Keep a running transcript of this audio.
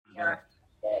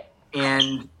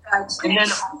And then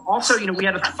also, we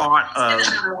had a thought of,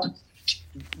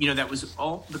 that was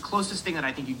all the closest thing that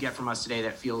I think you get from us today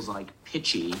that feels like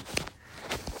pitchy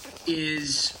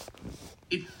is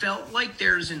it felt like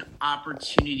there's an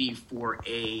opportunity for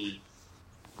a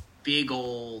big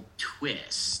old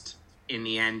twist in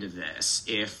the end of this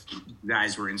if you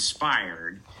guys were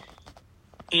inspired,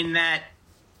 in that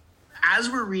as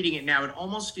we're reading it now, it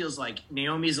almost feels like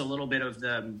Naomi's a little bit of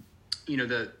the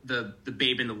the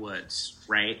babe in the woods,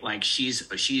 right? Like she's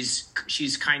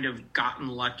kind of gotten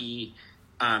lucky,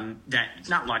 that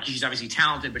not lucky, she's obviously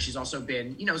talented, but she's also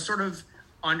been, sort of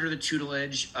under the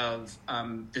tutelage of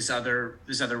this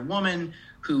other woman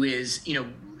who is,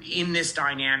 in this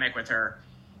dynamic with her.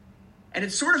 And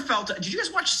it sort of felt, did you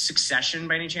guys watch Succession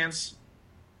by any chance?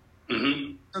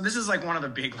 Mm-hmm. So this is like one of the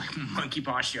big monkey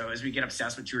paw shows. We get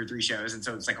obsessed with 2 or 3 shows, and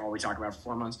so it's like all we talk about for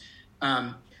 4 months.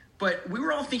 But we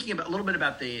were all thinking a little bit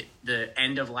about the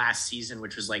end of last season,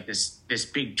 which was like this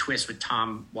big twist with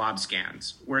Tom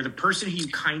Wambsgans, where the person who you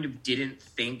kind of didn't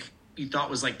think you thought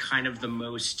was like kind of the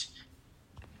most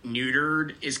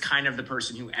neutered is kind of the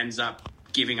person who ends up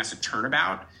giving us a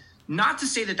turnabout. Not to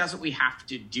say that that's what we have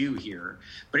to do here,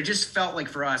 but it just felt like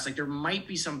for us, like there might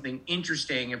be something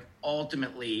interesting if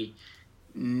ultimately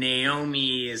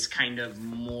Naomi is kind of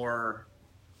more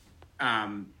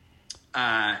has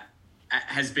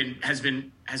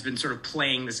been sort of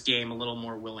playing this game a little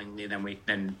more willingly than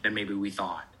maybe we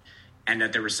thought, and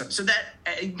that there was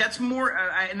that's more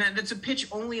and that's a pitch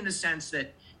only in the sense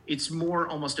that it's more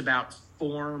almost about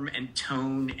form and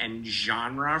tone and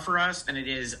genre for us than it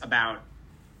is about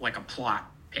like a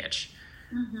plot pitch.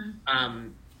 Mm-hmm.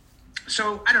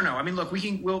 So I don't know. I mean, look,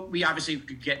 we obviously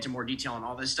could get into more detail on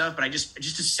all this stuff, but just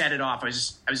to set it off, I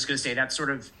was just going to say that's sort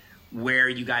of where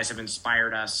you guys have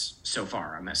inspired us so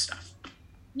far on this stuff.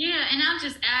 Yeah, and I'll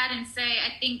just add and say,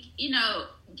 I think,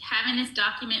 having this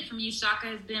document from you, Shaka,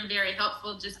 has been very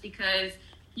helpful just because,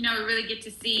 we really get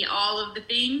to see all of the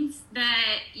things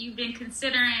that you've been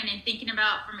considering and thinking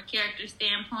about from a character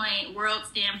standpoint, world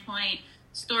standpoint,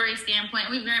 story standpoint.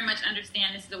 We very much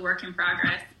understand this is a work in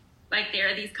progress. Like there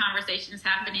are these conversations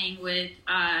happening with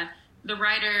the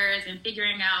writers and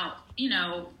figuring out,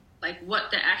 like what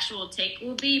the actual take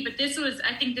will be. But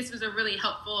I think this was a really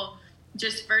helpful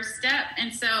just first step.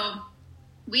 And so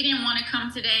we didn't want to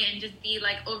come today and just be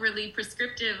like overly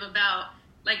prescriptive about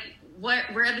like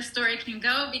where the story can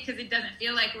go, because it doesn't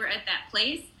feel like we're at that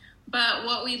place. But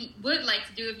what we would like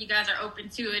to do, if you guys are open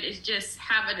to it, is just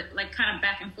have a like kind of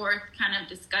back and forth kind of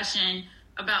discussion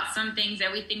about some things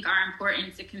that we think are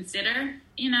important to consider,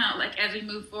 like as we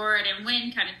move forward, and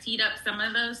Wynn kind of teed up some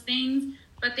of those things.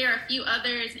 But there are a few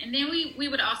others. And then we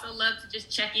would also love to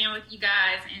just check in with you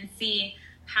guys and see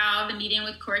how the meeting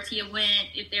with Cortia went,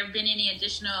 if there have been any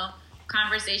additional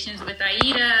conversations with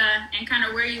Aida, and kind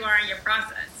of where you are in your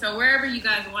process. So wherever you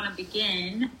guys want to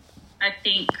begin, I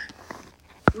think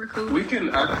we're cool.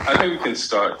 I think we can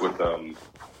start with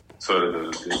sort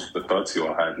of the thoughts you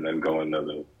all had, and then go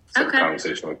into the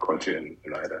conversation with Cortia and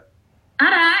Aida. All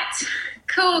right.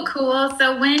 Cool.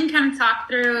 So Wynn kind of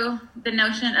talked through the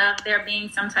notion of there being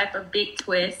some type of big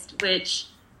twist, which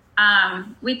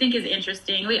we think is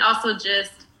interesting. We also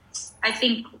I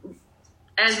think,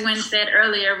 as Wynn said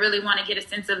earlier, really want to get a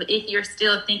sense of if you're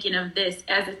still thinking of this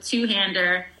as a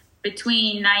two-hander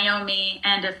between Naomi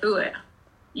and Afua,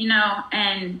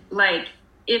 and like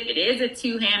if it is a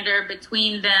two-hander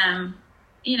between them,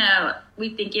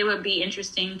 we think it would be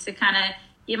interesting to kind of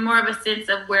get more of a sense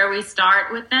of where we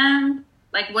start with them,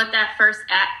 like what that first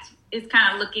act is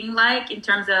kind of looking like in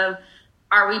terms of,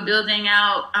 are we building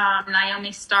out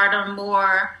Naomi's stardom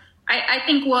more? I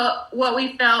think what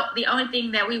we felt, the only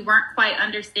thing that we weren't quite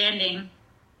understanding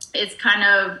is kind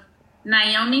of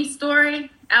Naomi's story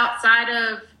outside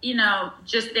of,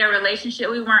 just their relationship.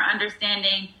 We weren't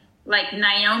understanding like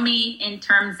Naomi in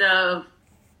terms of,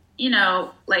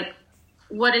 like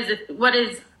what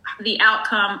is the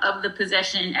outcome of the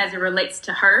possession as it relates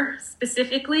to her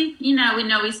specifically. We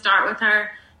know we start with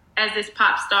her as this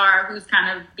pop star who's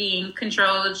kind of being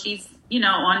controlled. She's,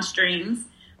 on strings,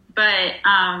 but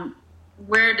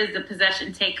where does the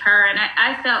possession take her? And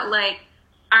I felt like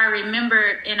I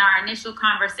remembered in our initial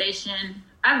conversation,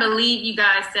 I believe you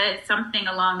guys said something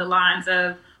along the lines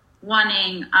of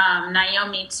wanting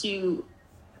Naomi to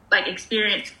like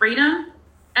experience freedom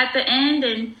at the end.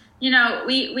 And,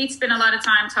 we spent a lot of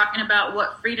time talking about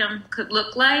what freedom could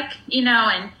look like,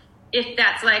 and if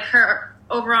that's like her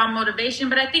overall motivation.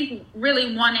 But I think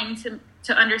really wanting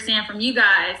to understand from you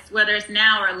guys, whether it's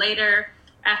now or later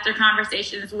after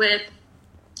conversations with,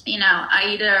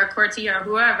 Aida or Cortia or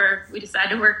whoever we decide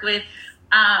to work with,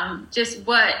 just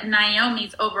what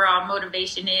Naomi's overall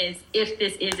motivation is if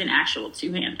this is an actual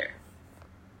two-hander.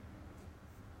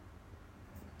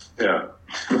 Yeah,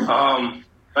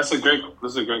 those are great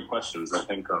questions. I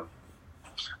think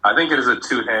it is a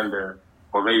two-hander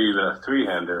or maybe even a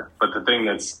three-hander. But the thing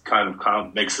that's kind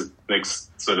of makes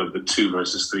sort of the 2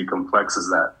 versus 3 complex is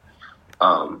that,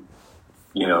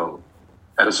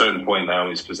 at a certain point,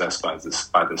 Naomi's possessed by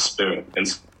the spirit, and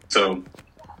so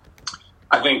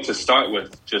I think to start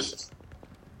with, just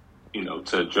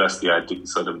to address the idea,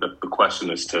 sort of the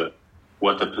question as to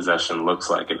what the possession looks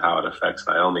like and how it affects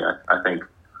Naomi. I think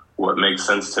what makes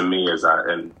sense to me is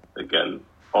and again,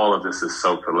 all of this is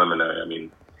so preliminary. I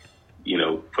mean,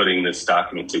 putting this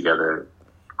document together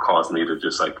caused me to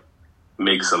just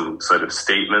make some sort of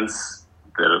statements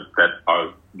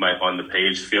that might on the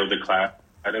page feel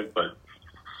declarative, but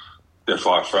they're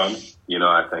far from.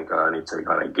 I think I need to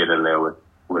kind of get in there with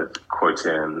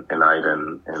Quartier and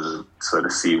Aiden and sort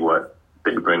of see what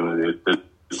they bring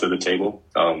to the table.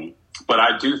 But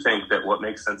I do think that what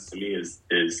makes sense to me is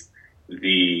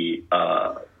the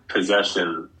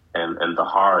possession and the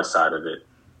horror side of it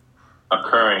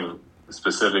occurring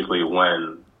specifically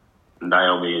when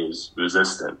Naomi is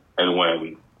resistant and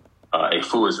when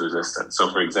Efua is resistant. So,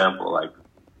 for example,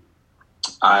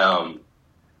 I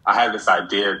had this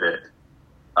idea that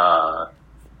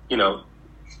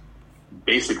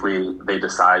basically they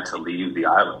decide to leave the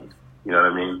island. You know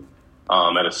what I mean?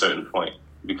 At a certain point,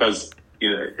 because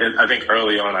I think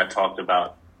early on I talked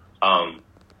about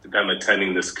them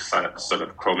attending this sort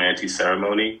of chromanti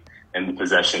ceremony and the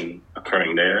possession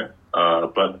occurring there.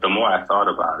 But the more I thought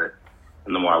about it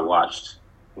and the more I watched,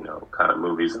 kind of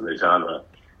movies in the genre,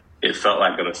 it felt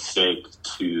like a mistake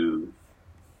to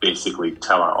basically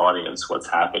tell our audience what's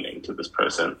happening to this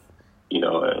person,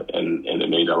 and it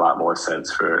made a lot more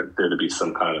sense for there to be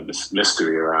some kind of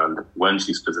mystery around when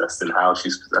she's possessed and how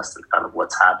she's possessed and kind of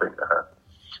what's happening to her.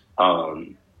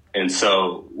 And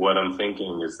so what I'm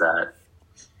thinking is that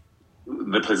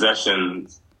the possession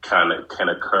kind of can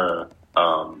occur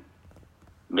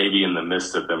maybe in the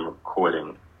midst of them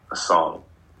recording a song.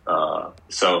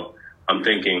 So I'm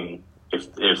thinking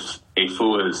if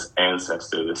Efua's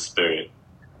ancestor, the spirit,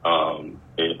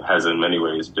 it has in many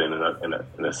ways been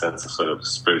in a sense a sort of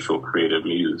spiritual creative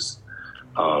muse.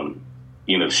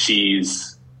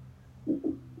 She's,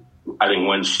 I think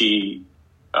when she,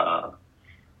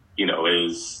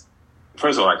 is,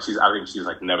 first of all, she doesn't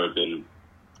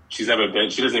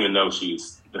even know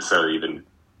she's necessarily even,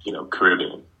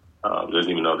 Caribbean.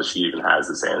 Doesn't even know that she even has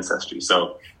this ancestry.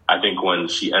 So I think when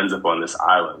she ends up on this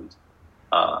island,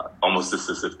 almost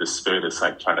as if the spirit is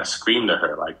trying to scream to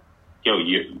her, yo,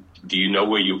 do you know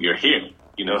where you're here?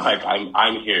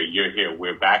 I'm here, you're here,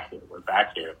 we're back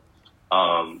here.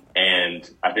 And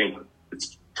I think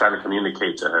it's trying to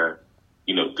communicate to her,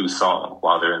 through song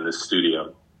while they're in the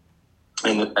studio.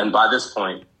 And by this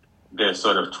point, they're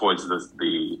sort of towards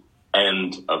the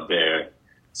end of their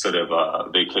sort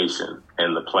of vacation.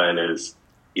 And the plan is,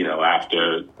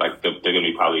 after, they're going to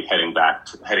be probably heading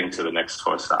to the next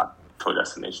tour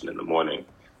destination in the morning.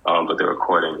 But they're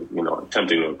recording,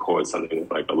 attempting to record something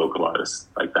with a local artist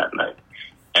that night.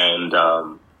 And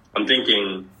I'm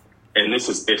thinking, and this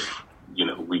is if,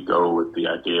 we go with the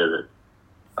idea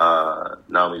that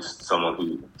Naomi's someone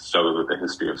who struggled with a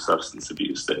history of substance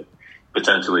abuse, that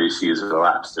potentially she's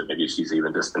relapsed, or maybe she's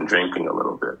even just been drinking a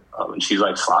little bit. And she's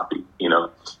sloppy,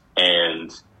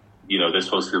 and, they're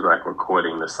supposed to be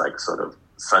recording this sort of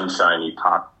sunshiny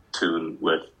pop tune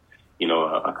with,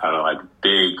 a kind of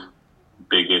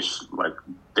big-ish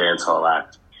dance hall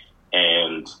act,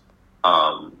 and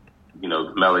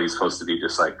the melody is supposed to be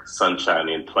just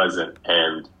sunshiny and pleasant,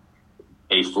 and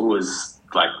Efua is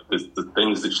the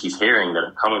things that she's hearing that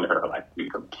are coming to her are the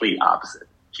complete opposite.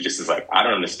 She just is I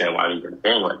don't understand why you're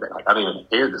hearing like that. I don't even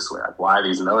hear this way. Why are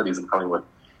these melodies I'm coming with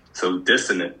so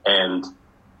dissonant? And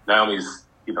Naomi's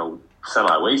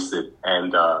semi-wasted,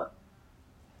 and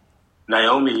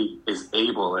Naomi is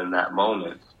able in that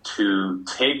moment to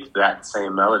take that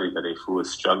same melody that Efua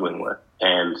is struggling with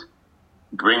and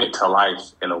bring it to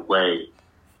life in a way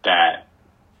that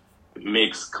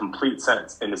makes complete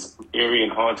sense and is eerie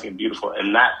and haunting and beautiful.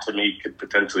 And that, to me, could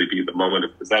potentially be the moment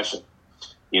of possession,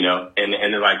 and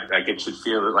it should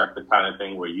feel like the kind of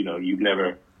thing where, you've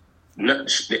never,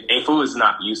 Efua is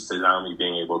not used to Naomi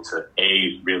being able to,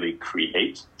 really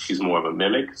create. She's more of a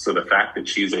mimic. So the fact that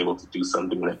she's able to do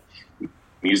something that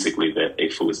musically that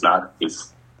Efua is not,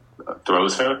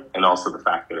 throws her, and also the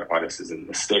fact that her artist is in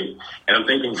the state. And I'm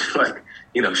thinking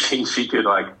she could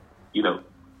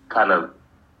kind of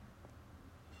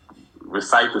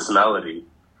recite this melody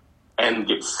and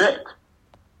get sick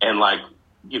and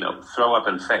throw up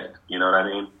and faint. You know what I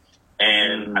mean?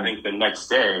 And I think the next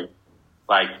day,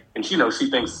 like, and she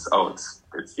thinks, oh, it's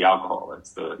the alcohol,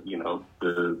 it's the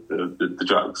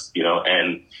drugs,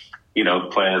 and the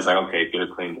plan is like, okay, get her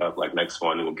cleaned up. Like next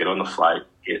morning, we'll get on the flight,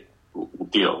 we'll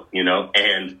deal,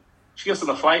 and she gets on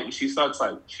the flight and she starts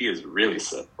like, she is really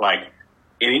sick, like,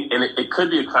 and it could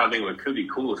be a kind of thing where it could be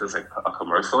cool if it's like a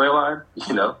commercial airline,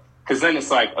 because then it's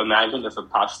like, imagine if a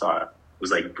pop star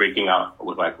was like breaking out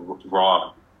with like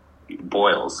raw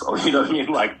boils, or you know what I mean,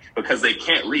 like, because they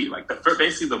can't leave. Like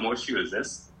basically, the more she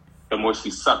resists, the more she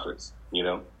suffers.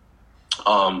 And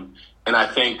I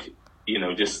think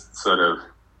just sort of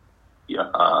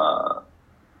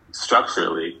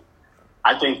structurally,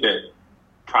 I think that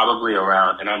probably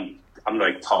around, and I'm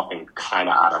like talking kind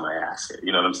of out of my ass here.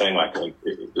 You know what I'm saying? Like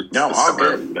it's no, all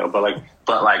good.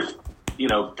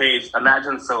 but Paige,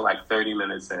 imagine like 30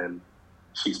 minutes in,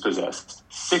 she's possessed.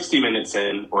 60 minutes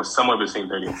in, or somewhere between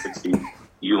 30 and 60,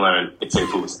 you learn it's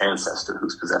Efua's ancestor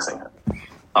who's possessing her.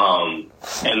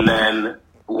 And then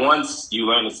once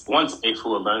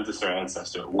Efua learns it's her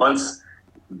ancestor, once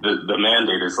the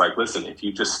mandate is like, listen, if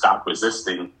you just stop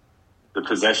resisting, the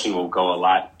possession will go a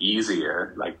lot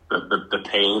easier. Like the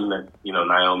pain that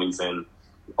Naomi's in,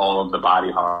 all of the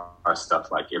body horror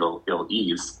stuff, like it'll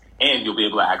ease, and you'll be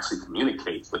able to actually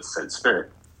communicate with said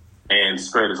spirit. And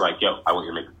spirit is like, yo, I want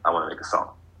to make a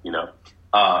song,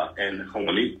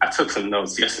 And I took some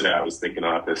notes yesterday. I was thinking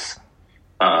about this,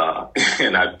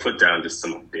 and I put down just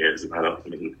some ideas.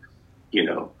 And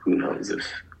who knows if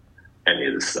any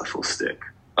of this stuff will stick.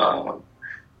 Hold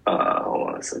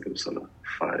on a second, I'm just gonna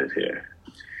find it here.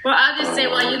 Well, I'll just say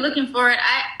while you're looking for it,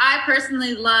 I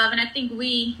personally love, and I think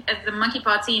we as the Monkey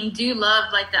Paw team do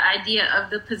love, like, the idea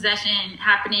of the possession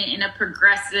happening in a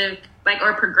progressive,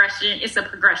 or progression. It's a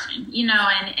progression,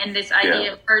 and this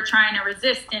idea of her trying to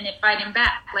resist and it fighting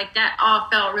back, like, that all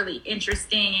felt really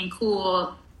interesting and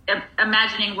cool.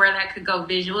 Imagining where that could go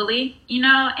visually,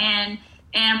 and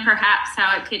perhaps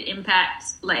how it could impact,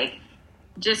 like,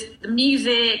 just the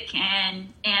music and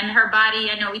her body.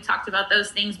 I know we talked about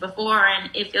those things before, and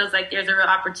it feels like there's a real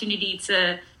opportunity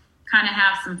to kind of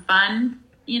have some fun,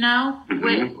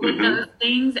 with those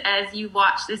things as you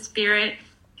watch the spirit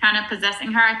kind of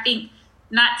possessing her. I think,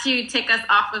 not to take us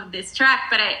off of this track,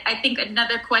 but I think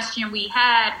another question we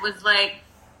had was like,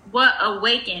 what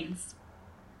awakens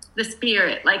the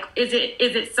spirit? Like, is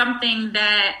it something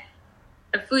that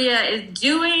Efua is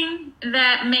doing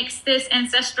that makes this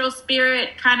ancestral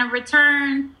spirit kind of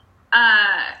return?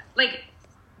 Like,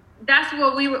 that's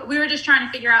what we were just trying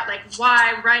to figure out, like,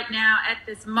 why right now at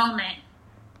this moment,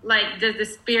 like, does the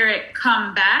spirit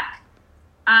come back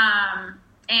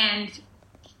and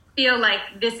feel like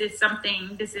this is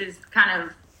kind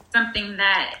of something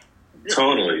that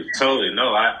totally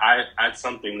no, I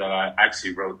something that I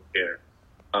actually wrote here.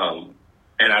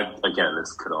 And again,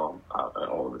 this could all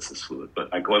of this is fluid,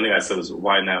 but like one thing I said was,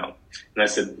 why now? And I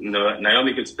said,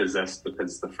 Naomi gets possessed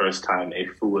because it's the first time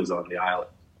Efua is on the island,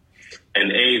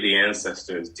 and the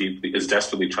ancestor is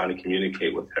desperately trying to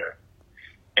communicate with her,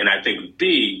 and I think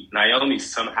B, Naomi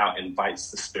somehow invites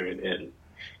the spirit in,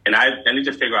 and I need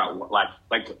to figure out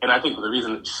and I think the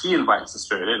reason that she invites the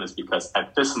spirit in is because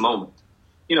at this moment,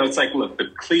 it's like, look, the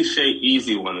cliche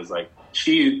easy one is like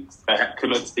she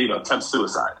attempts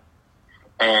suicide.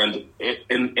 And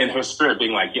in her spirit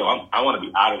being like, yo, I want to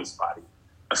be out of this body.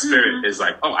 A spirit is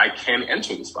like, oh, I can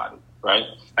enter this body, right?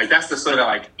 Like, that's the sort of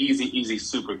like easy,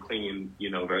 super clean,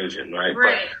 version, right?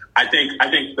 Right. But I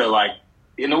think the like,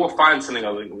 we'll find something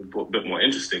a little bit more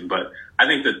interesting. But I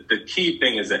think that the key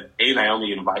thing is that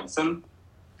Naomi invites him,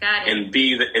 got it. and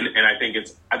B, and I think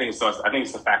it's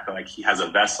the fact that like he has a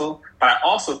vessel. But I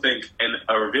also think, and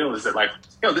a reveal is that like,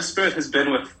 this spirit has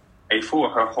been with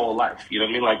Efua her whole life. You know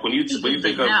what I mean? Like when you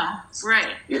think of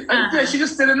right, yeah, she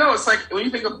just didn't know. It's like when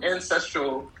you think of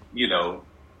ancestral,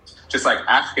 just like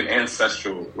African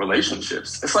ancestral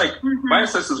relationships. It's like my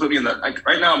ancestors would be in like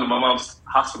right now I'm in my mom's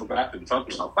hospital bathroom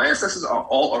talking about my ancestors are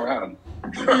all around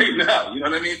right now. You know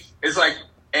what I mean? It's like,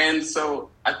 and so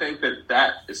I think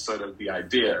that is sort of the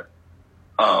idea.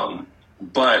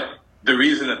 But the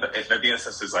reason that the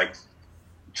ancestors like.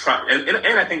 And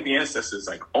I think the ancestors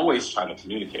like always trying to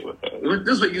communicate with her.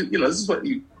 This is what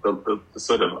the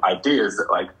sort of idea is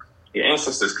that like your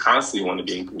ancestors constantly want to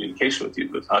be in communication with you,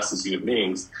 with us as human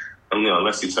beings. And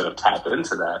unless you sort of tap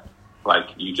into that, like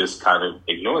you just kind of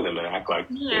ignore them and act like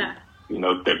they're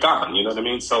gone. You know what I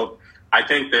mean? So I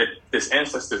think that this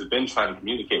ancestor has been trying to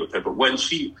communicate with her, but when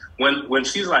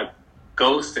she's like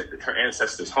goes to her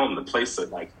ancestors' home, the place that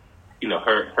like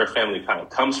her family kind of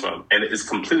comes from, and is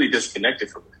completely disconnected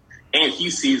from it. And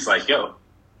he sees like, yo,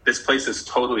 this place is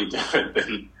totally different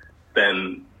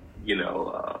than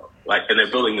like, and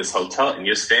they're building this hotel, and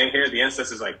you're staying here. The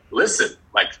ancestor's like, listen,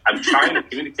 like, I'm trying to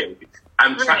communicate with you.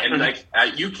 I'm trying, and like,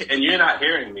 you can, and you're not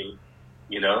hearing me,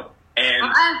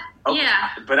 and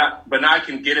but now I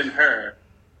can get in her,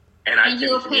 and I can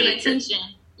you'll pay attention.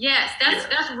 Yes,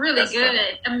 that's really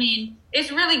good. I mean,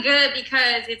 it's really good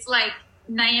because it's like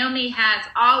Naomi has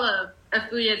all of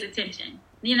Afuya's attention.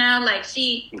 Like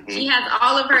she has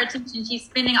all of her attention. She's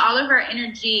spending all of her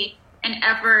energy and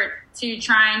effort to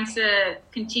trying to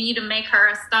continue to make her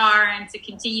a star and to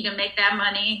continue to make that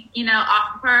money,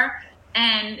 off of her.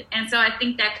 And so I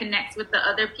think that connects with the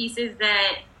other pieces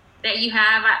that you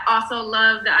have. I also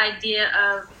love the idea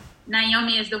of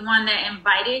Naomi is the one that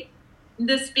invited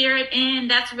the spirit in.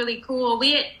 That's really cool.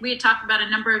 We had talked about a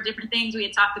number of different things. We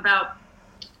had talked about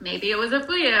maybe it was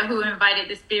Afuya who invited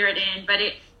the spirit in, but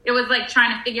it was like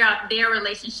trying to figure out their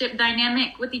relationship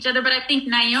dynamic with each other. But I think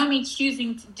Naomi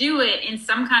choosing to do it in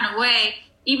some kind of way,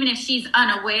 even if she's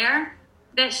unaware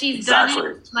that she's done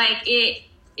it, like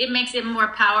it makes it more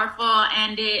powerful.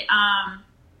 And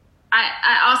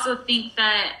I also think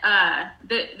that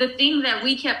the thing that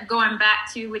we kept going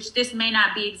back to, which this may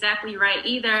not be exactly right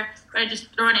either, but I'm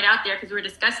just throwing it out there because we're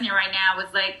discussing it right now,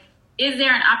 was like, is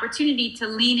there an opportunity to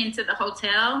lean into the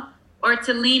hotel or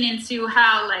to lean into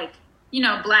how, like,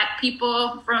 Black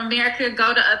people from America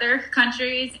go to other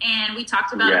countries? And we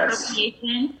talked about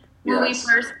appropriation when we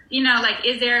first, like,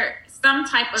 is there some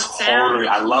type of sound?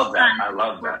 I love that.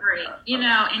 Into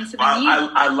the music.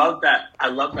 I love that. I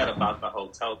love that about the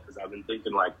hotel, because I've been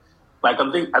thinking I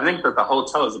think that the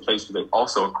hotel is a place where they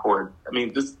also record. I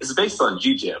mean, this is based on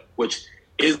GJam, which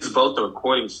is both a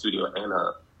recording studio and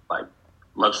a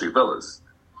luxury villas.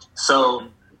 So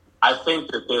I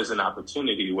think that there's an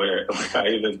opportunity where, like,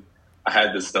 I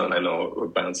had this done. I know we're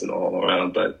bouncing all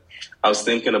around, but I was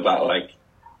thinking about, like,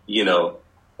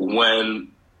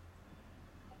 when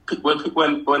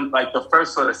like the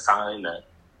first sort of sign that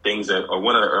things or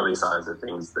one of the early signs that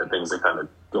things are kind of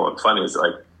going funny is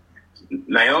like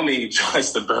Naomi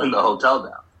tries to burn the hotel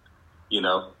down,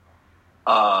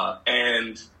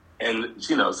 and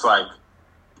it's like,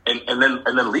 and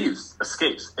then leaves,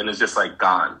 escapes, and is just like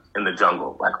gone in the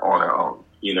jungle, like on her own,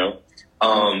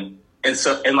 And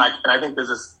so, and I think there's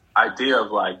this idea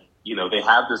of like, they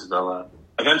have this villa.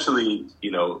 Eventually,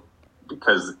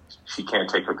 because she can't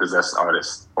take her possessed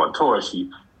artist on tour, she,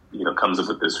 comes up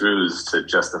with this ruse to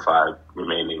justify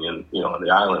remaining on the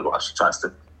island while she tries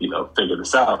to, figure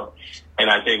this out. And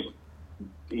I think,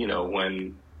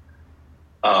 when,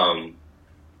 I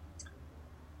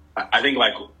think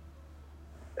like,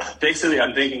 basically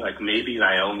I'm thinking like maybe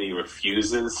Naomi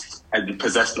refuses, and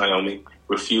possessed Naomi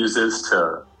refuses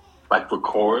to, like,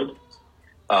 record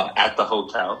at the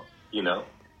hotel,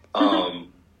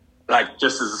 like,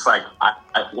 just as it's like, I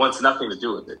wants nothing to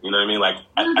do with it. You know what I mean? Like,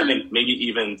 I think maybe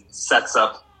even sets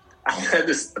up, I had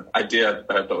this idea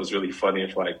that I thought was really funny.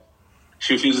 If, like,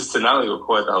 she refuses to not only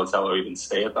record at the hotel or even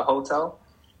stay at the hotel,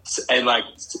 and, like,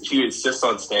 she insists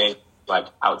on staying, like,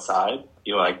 outside,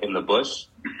 like, in the bush.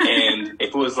 And if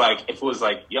it was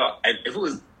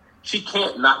she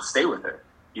can't not stay with her.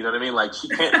 You know what I mean? Like, she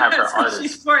can't have her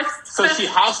artist. So she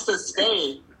has to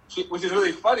stay, which is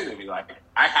really funny to me. Like,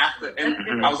 I have to.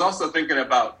 And I was also thinking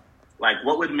about, like,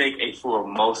 what would make Afua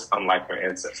most unlike her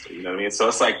ancestor? You know what I mean? So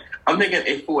it's like, I'm thinking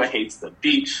Afua hates the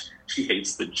beach. She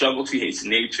hates the jungle. She hates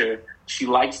nature. She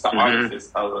likes the artifice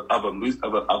of a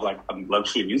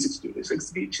luxury music studio. She likes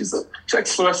the beach. She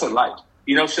likes fluorescent light.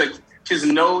 She has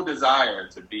no desire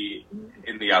to be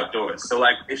in the outdoors. So,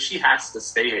 like, if she has to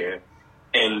stay here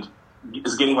and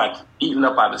is getting, like, eaten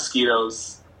up by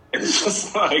mosquitoes, and it's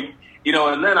just like,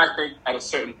 and then I think at a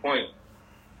certain point,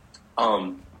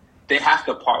 they have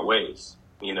to part ways,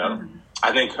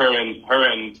 I think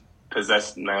her and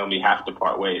possessed Naomi have to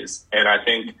part ways. And I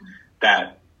think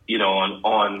that,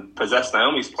 on possessed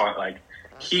Naomi's part, like,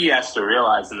 he has to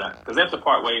realize that, because they have to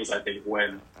part ways, I think,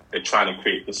 when they're trying to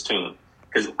create this tune.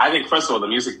 Because I think, first of all, the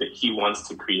music that he wants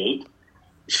to create,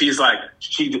 she's like,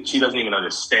 she doesn't even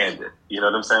understand it. You know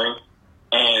what I'm saying?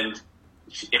 And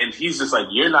he's just like,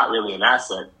 you're not really an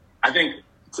asset. I think,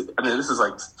 this is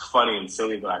like funny and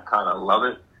silly, but I kind of love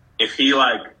it. If he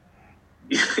like,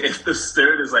 if the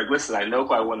spirit is like, listen, I know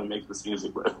who I want to make this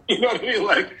music with. You know what I mean?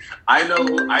 Like, I know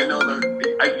you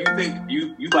think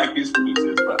you like these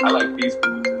producers, but I like these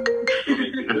producers who are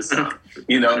making this sound.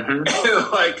 And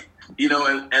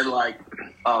like,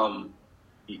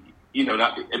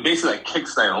 and basically like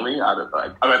kicks Naomi out of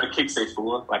like, I rather kicks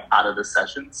Afua like out of the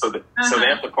session, so they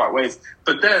have to part ways.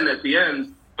 But then at the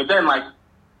end, like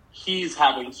he's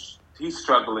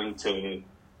struggling to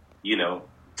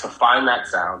to find that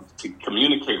sound, to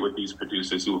communicate with these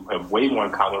producers who have way more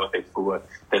in common with Afua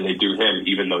than they do him,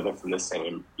 even though they're from the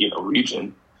same,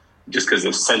 region, just because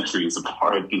they're centuries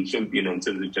apart and, in terms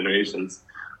of generations.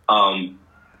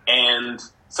 And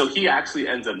so he actually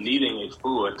ends up needing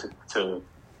Afua to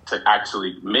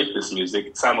actually make this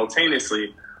music.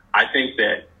 Simultaneously, I think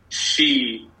that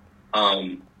she,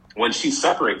 when she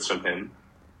separates from him,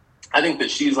 I think that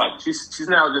she's now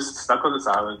just stuck on this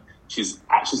island. She's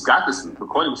got this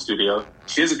recording studio.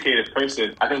 She is a creative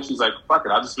person. I think she's like, fuck it,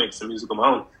 I'll just make some music of my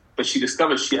own. But she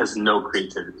discovers she has no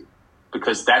creativity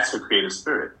because that's her creative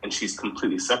spirit, and she's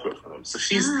completely separate from him. So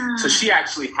she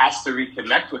actually has to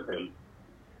reconnect with him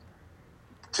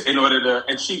in order to,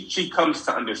 and she comes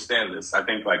to understand this. I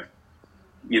think I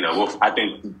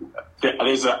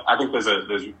think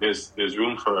there's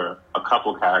room for a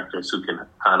couple characters who can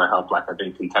kind of help, I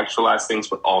think, contextualize things,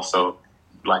 but also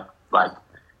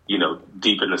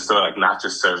deepen the story, not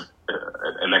just serve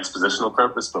an expositional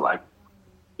purpose, but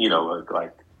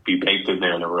be baked in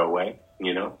there in a real way,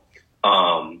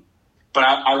 But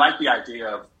I like the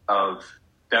idea of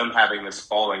them having this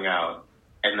falling out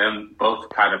and them both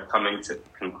kind of coming to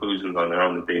conclusions on their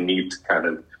own that they need to kind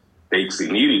of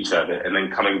basically need each other, and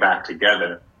then coming back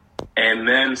together and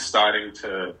then starting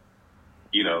to,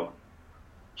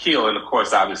 heal. And of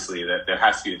course, obviously, that there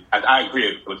has to be, I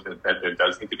agree with it, that there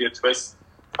does need to be a twist.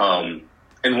 And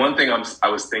one thing I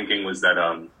was thinking was that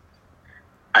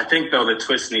I think, though, the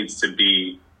twist needs to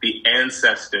be, the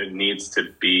ancestor needs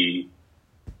to be,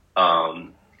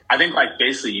 I think,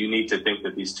 basically you need to think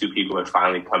that these two people are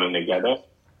finally coming together.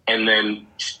 And then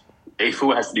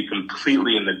Afua has to be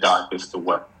completely in the dark as to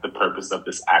what the purpose of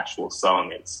this actual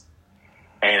song is.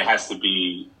 And it has to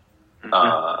be,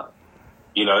 the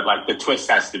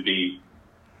twist has to be,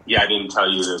 I didn't tell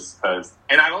you this because,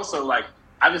 and I also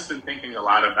I've just been thinking a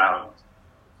lot about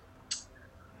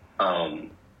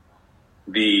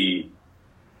the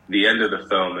end of the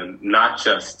film, and not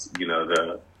just,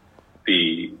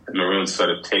 the Maroons sort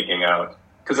of taking out,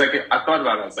 because I thought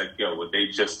about it, I was like, would they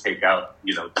just take out,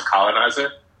 the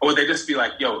colonizer? Or would they just be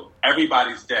like,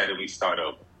 everybody's dead and we start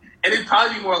over? And it'd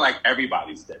probably be more like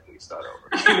everybody's dead and we start over.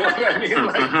 You know what I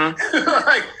mean?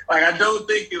 I don't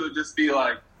think it would just be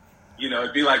like,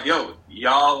 it'd be like,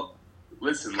 y'all,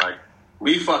 listen,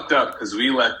 we fucked up because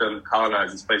we let them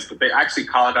colonize this place, but they actually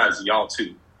colonized y'all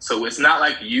too. So it's not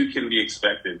like you can be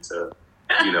expected to,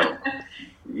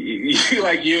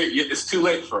 it's too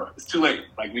late for us. It's too late.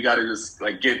 We got to just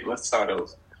let's start over,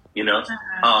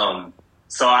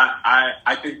 So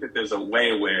I think that there's a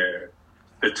way where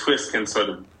the twist can sort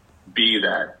of be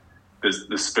that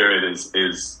the spirit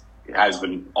has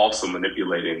been also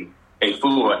manipulating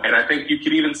Afua, and I think you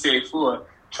could even see Afua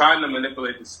trying to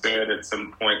manipulate the spirit at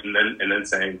some point, and then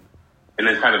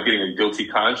kind of getting a guilty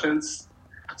conscience.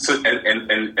 So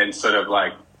and sort of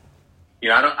I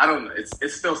don't know.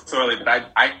 It's still so early,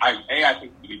 but I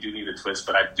think we do need a twist,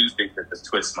 but I do think that the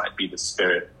twist might be the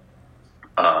spirit,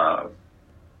 not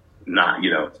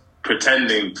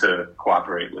pretending to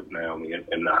cooperate with Naomi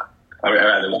and not. I mean,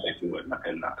 rather what they do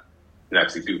and not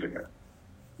actually doing it.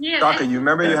 Yeah. Daka, you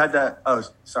remember you had that? Oh,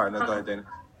 sorry. No, go ahead, Dana.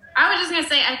 I was just going to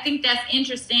say, I think that's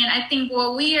interesting. I think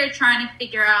what we are trying to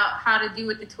figure out how to do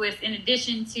with the twist, in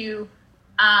addition to,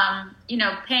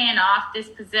 paying off this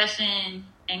possession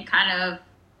and kind of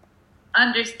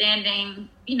understanding,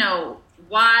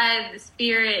 why the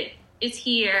spirit is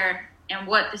here and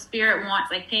what the spirit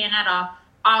wants, paying that off.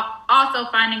 Also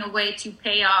finding a way to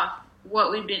pay off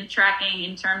what we've been tracking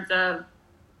in terms of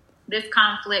this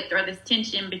conflict or this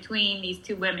tension between these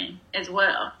two women as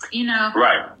well,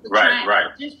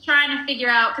 Right. Just trying to figure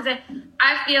out, because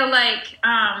I feel like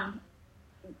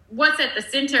what's at the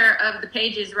center of the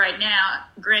pages right now,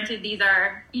 granted these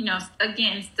are,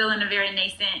 again, still in a very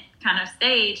nascent kind of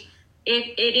stage,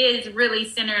 it is really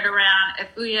centered around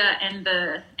Afua and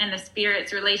the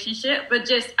spirit's relationship. But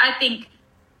just, I think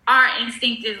our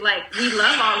instinct is we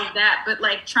love all of that, but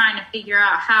trying to figure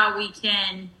out how we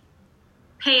can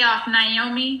pay off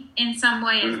Naomi in some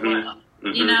way as well.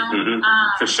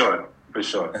 For sure.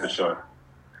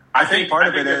 I think part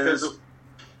of it is.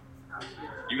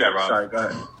 You got Rob. Sorry, go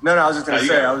ahead. No, I was just going to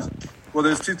say,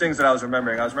 there's two things that I was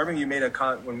remembering. I was remembering you made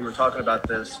when we were talking about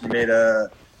this, you made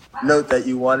a note that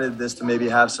you wanted this to maybe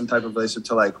have some type of relationship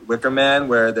to Wicker Man,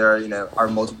 where there are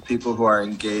multiple people who are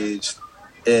engaged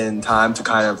in time to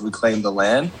kind of reclaim the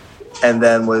land. And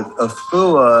then with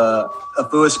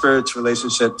Afua's spirit's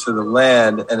relationship to the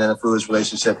land, and then Afua's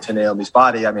relationship to Naomi's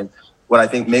body, I mean, what I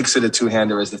think makes it a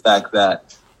two-hander is the fact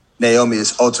that Naomi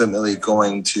is ultimately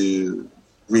going to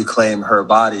reclaim her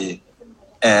body,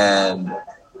 and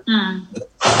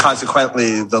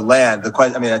consequently, the land.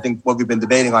 I mean, I think what we've been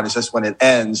debating on is just when it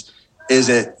ends, is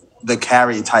it the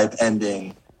Carrie type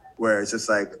ending where it's just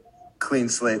like clean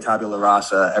slate, tabula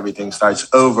rasa, everything starts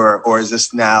over, or is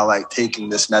this now like taking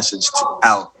this message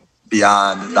out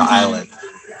beyond the island?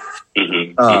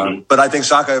 But I think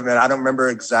Shaka, man, I don't remember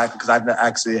exactly because I've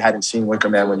actually hadn't seen Wicker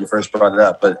Man when you first brought it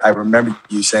up, but I remember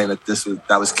you saying that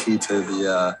that was key to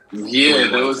the.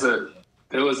 There was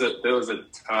a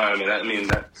time, and I mean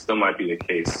that still might be the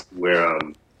case where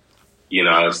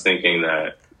I was thinking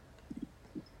that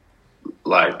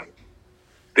like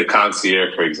the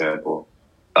concierge, for example,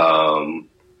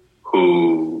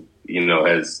 who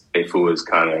as Efua is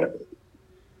kind of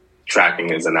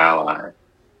tracking as an ally.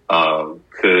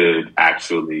 Could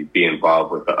actually be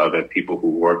involved with the other people who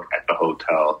work at the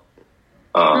hotel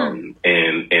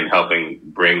in helping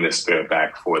bring the spirit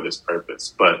back for this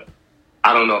purpose. But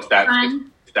I don't know if that I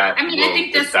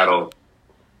think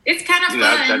it's kind of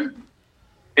fun.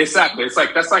 Exactly.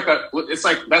 That's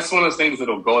one of those things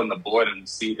that'll go in the board and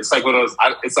see. It's like one of those.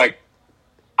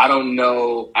 I don't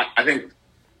know. I think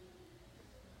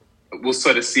we'll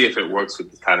sort of see if it works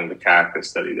with the character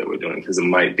study that we're doing because it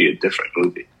might be a different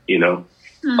movie.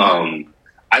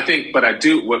 I think, but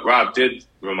what Rob did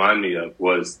remind me of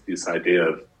was this idea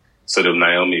of sort of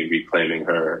Naomi reclaiming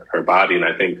her body. And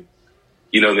I think,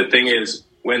 the thing is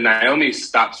when Naomi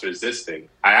stops resisting,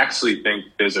 I actually think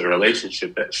there's a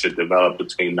relationship that should develop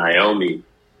between Naomi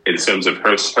in terms of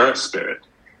her spirit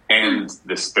and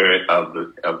the spirit of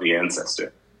the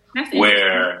ancestor,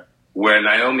 where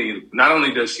Naomi, not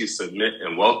only does she submit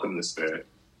and welcome the spirit,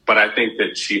 but I think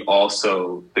that she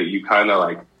also, that you kind of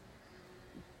like,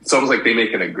 it's almost like they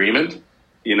make an agreement,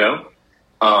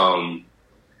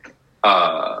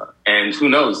 and who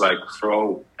knows, like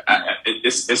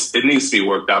it needs to be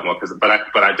worked out more. But I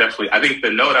think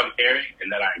the note I'm hearing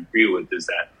and that I agree with is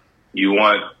that you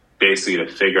want basically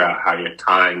to figure out how you're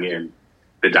tying in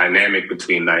the dynamic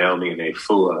between Naomi and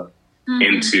Efua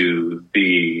into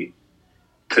the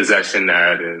possession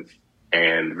narrative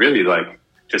and really like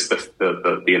just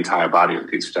the entire body of the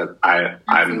piece. Which I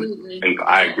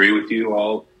agree with you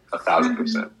all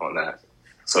 1,000% on that.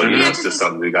 So it's just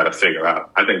something we got to figure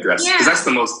out. I think that's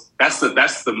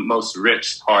the most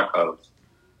rich part of.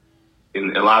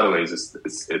 In a lot of ways,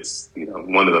 it's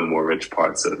one of the more rich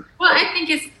parts of. Well, I think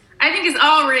it's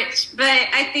all rich, but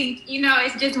I think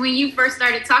it's just when you first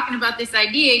started talking about this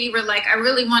idea, you were like, I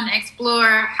really want to explore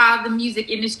how the music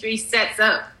industry sets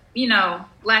up,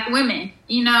 Black women,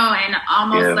 and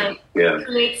almost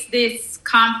creates this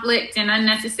conflict and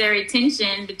unnecessary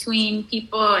tension between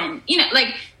people, and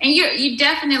and you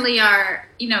definitely are,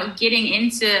 getting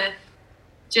into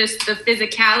just the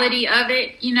physicality of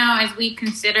it, as we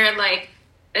consider like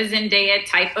a Zendaya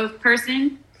type of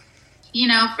person,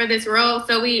 for this role.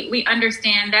 So we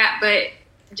understand that, but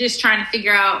just trying to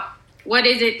figure out what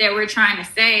is it that we're trying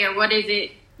to say, or what is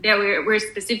it that we're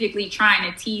specifically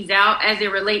trying to tease out as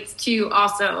it relates to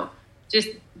also just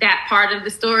that part of the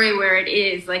story where it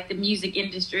is like the music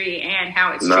industry and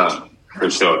how it's treated. For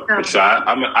sure.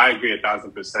 I agree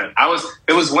 1,000%.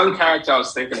 There was one character I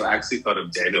was thinking of. I actually thought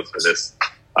of Daniel for this.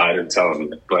 I didn't tell him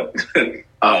yet, but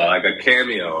like a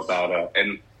cameo about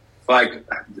and like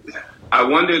I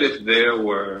wondered if there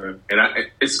were, and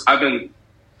I've been,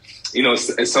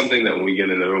 it's something that when we get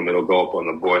in the room, it'll go up on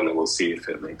the board and then we'll see if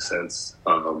it makes sense.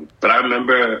 But I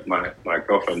remember my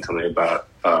girlfriend telling me about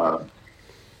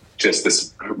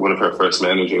just one of her first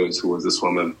managers who was this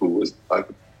woman who was like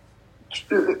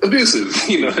abusive,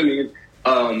 you know what I mean?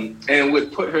 And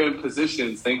would put her in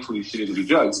positions, thankfully she didn't do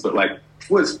drugs, but like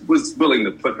was willing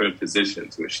to put her in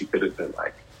positions where she could have been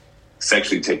like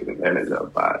sexually taken advantage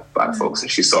of by folks, and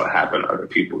she saw it happen to other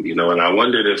people, and I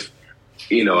wondered if,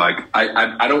 like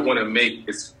I don't want to make,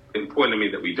 it's important to me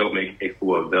that we don't make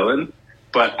Efua a villain,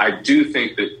 but I do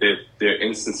think that there are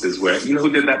instances where,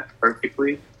 who did that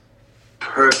perfectly,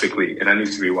 and I need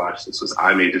to rewatch this, was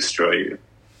I May Destroy You.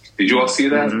 Did you all see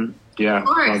that? Mm-hmm. Yeah,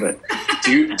 love it.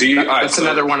 Do you? That's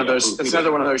another one of those. That's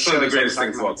another one of those shows. One of the greatest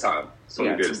things of all time.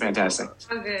 It's fantastic.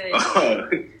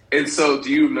 Okay. And so,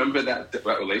 do you remember that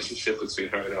relationship between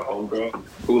her and her homegirl,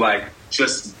 who like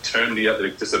just turned the other,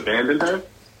 just abandoned her,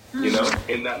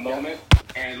 in that moment?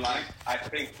 And like, I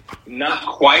think not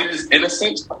quite as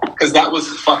innocent, because that was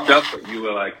fucked up. But you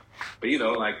were like,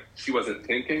 like she wasn't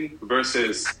thinking,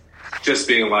 versus just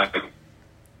being like,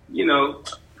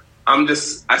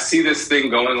 I see this thing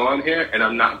going on here, and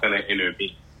I'm not going to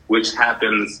intervene, which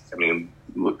happens. I mean,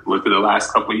 look at the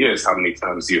last couple of years, how many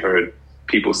times you heard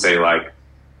people say like,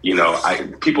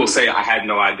 people say I had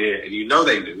no idea, and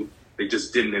they knew, they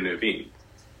just didn't intervene,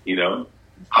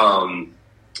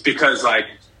 because like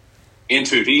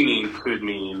intervening could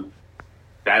mean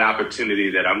that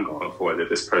opportunity that I'm going for, that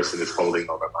this person is holding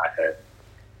over my head.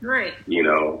 Right. You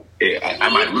know, I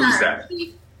might lose that.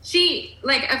 She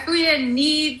like Afuya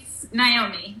needs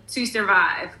Naomi to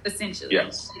survive, essentially.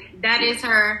 Yes. That is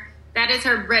her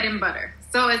bread and butter.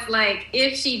 So it's like,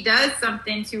 if she does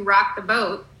something to rock the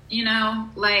boat, you know,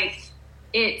 like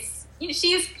it's, you know,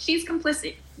 she's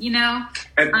complicit, you know?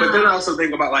 But then I also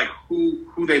think about like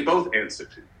who they both answer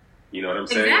to. You know what I'm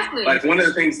saying? Exactly. Like one of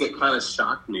the things that kind of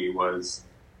shocked me was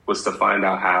to find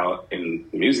out how in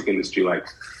the music industry, like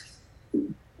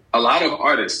a lot of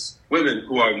artists, women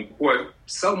who are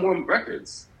sell more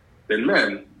records than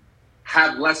men,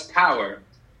 have less power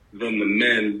than the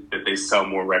men that they sell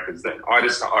more records than.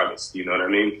 Artist to artist, you know what I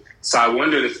mean? So I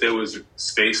wondered if there was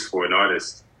space for an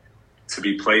artist to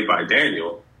be played by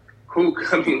Daniel, who,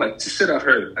 I mean, like, the shit I've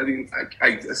heard. I mean,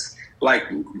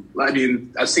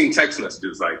 I've seen text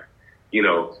messages like, you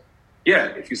know, yeah,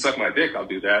 if you suck my dick, I'll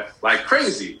do that. Like,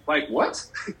 crazy. Like, what?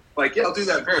 Like, yeah, I'll do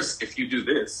that verse if you do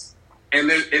this. And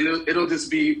then it'll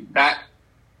just be that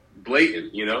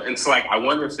blatant, you know? And so, like, I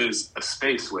wonder if there's a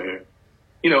space where,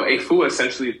 you know, Afua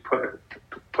essentially put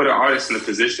an artist in a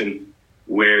position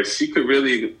where she could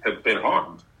really have been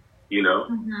harmed, you know?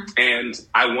 Mm-hmm. And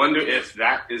I wonder if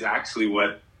that is actually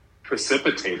what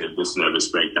precipitated this nervous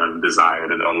breakdown and desire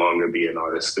to no longer be an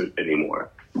artist anymore.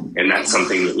 And that's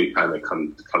something that we kind of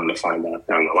come to find out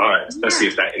down the line, especially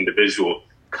if that individual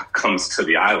comes to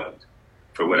the island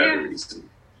for whatever reason.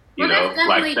 You know, that's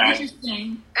definitely like that.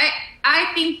 Interesting.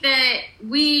 I think that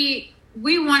we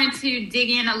wanted to dig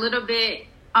in a little bit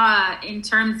in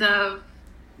terms of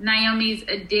Naomi's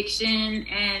addiction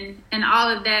and all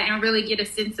of that, and really get a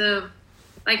sense of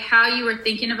like how you were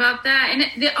thinking about that.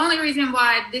 And the only reason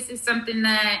why this is something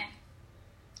that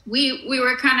we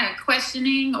were kind of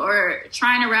questioning or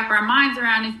trying to wrap our minds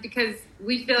around is because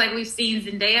we feel like we've seen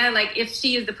Zendaya. Like, if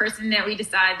she is the person that we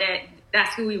decide that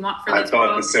that's who we want for this role. I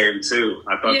thought role. the same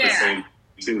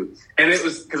too. And it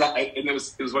was because it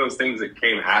was one of those things that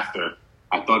came after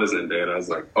I thought of Zendaya, and I was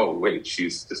like, oh wait,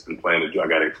 she's just been playing a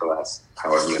drug addict for the last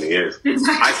however many years.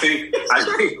 I think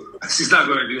she's not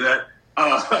going to do that.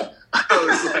 I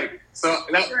was like, so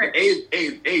that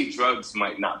right. Drugs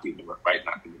might not be the move. Right.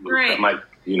 That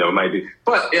might be.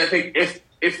 But I think if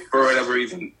for whatever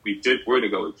reason we were to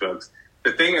go with drugs,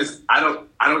 the thing is, I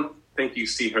don't think you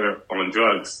see her on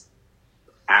drugs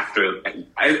after.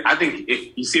 I think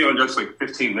if you see her on drugs for like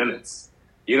 15 minutes,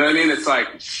 you know what I mean? It's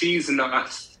like she's not.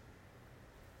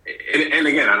 And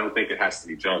again, I don't think it has to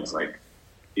be drugs. Like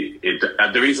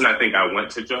the reason I think I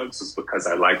went to drugs is because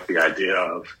I like the idea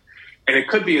of. And it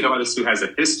could be an artist who has a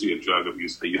history of drug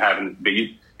abuse, but you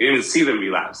didn't see them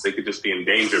relapse. They could just be in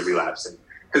danger of relapsing.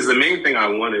 Because the main thing I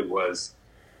wanted was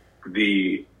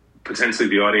potentially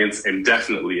the audience, and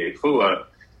definitely Afua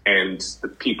and the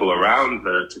people around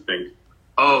her, to think,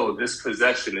 oh, this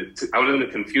possession, I wanted them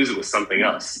to confuse it with something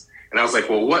else. And I was like,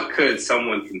 well, what could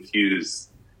someone confuse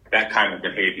that kind of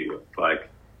behavior with? Like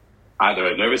either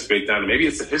a nervous breakdown, or maybe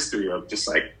it's a history of just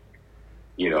like,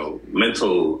 you know,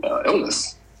 mental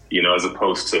illness. You know, as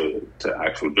opposed to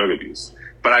actual drug abuse.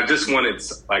 But I just wanted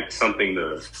like something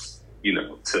to, you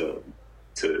know, to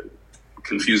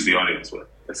confuse the audience with,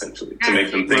 essentially, to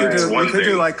make them think it's one thing.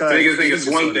 To make them think it's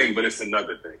one thing, but it's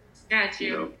another thing. Got you.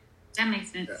 You know? That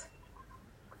makes sense. Yeah.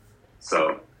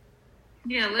 So,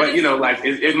 yeah, but you know, like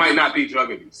it might not be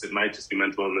drug abuse. It might just be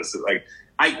mental illness. Like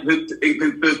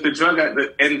the drug,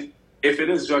 and if it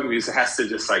is drug abuse, it has to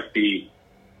just like be.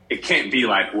 It can't be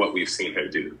like what we've seen her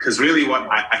do. Because really what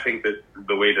I think that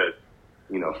the way to,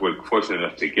 you know, if we're fortunate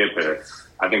enough to get her,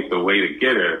 I think the way to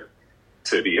get her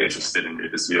to be interested in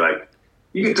it is to be like,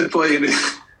 you get to play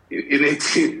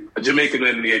a Jamaican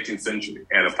in the 18th century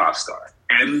and a pop star.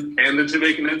 And the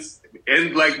Jamaicans,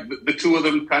 and like the two of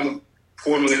them kind of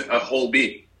forming a whole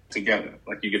being together.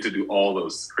 Like you get to do all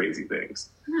those crazy things.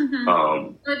 Mm-hmm.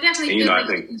 Well, it definitely feels like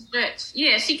she can stretch.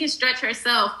 Yeah, she can stretch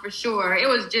herself for sure. It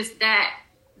was just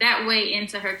that way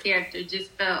into her character just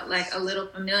felt like a little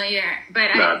familiar, but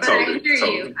I hear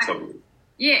you. Totally.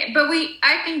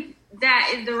 I think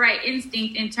that is the right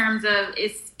instinct in terms of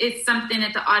it's something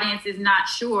that the audience is not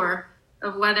sure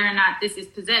of whether or not this is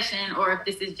possession or if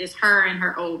this is just her and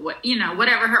her old way, you know,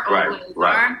 whatever her old ways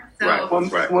are. So,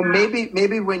 well, maybe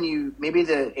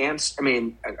the answer. I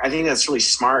mean, I think that's really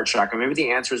smart, Shaka. Maybe the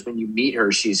answer is when you meet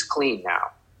her, she's clean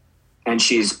now, and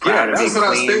she's proud of being clean. That's what I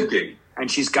was thinking. And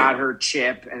she's got her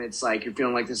chip, and it's like you're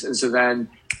feeling like this. And so then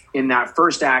in that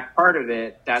first act part of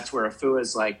it, that's where Afua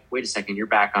is like, wait a second, you're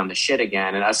back on the shit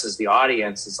again. And us as the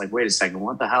audience, it's like, wait a second,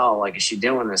 what the hell? Like, is she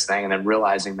doing this thing? And then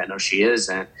realizing that, no, she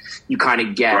isn't. You kind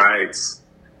of get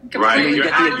Right, you're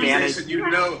get the advantage. You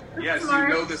know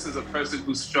this is a person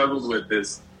who struggled with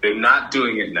this. They're not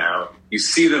doing it now. You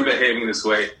see them behaving this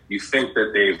way. You think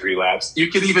that they've relapsed.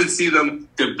 You can even see them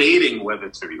debating whether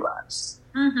to relapse.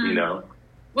 You know?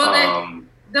 Well,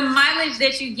 the mileage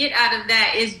that you get out of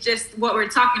that is just what we're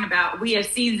talking about. We have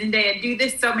seen Zendaya do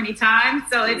this so many times.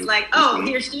 So it's like,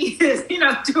 here she is, doing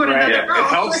another role. It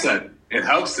helps it. It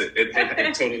helps it. It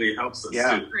totally helps us,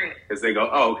 too. Because they go,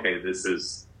 okay, this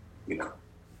is,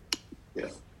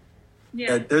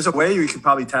 Yeah, there's a way you could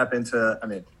probably tap into,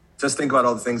 just think about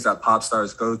all the things that pop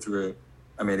stars go through.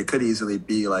 It could easily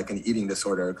be like an eating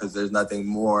disorder because there's nothing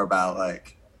more about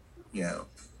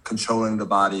controlling the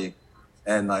body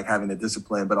and like having the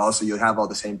discipline, but also you have all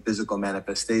the same physical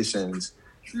manifestations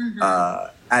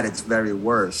at its very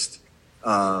worst.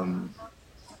 Because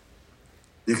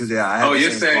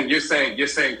you're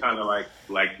saying kind of like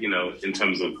in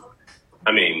terms of,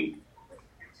 I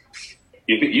see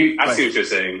what you're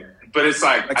saying, but it's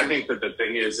like I think that the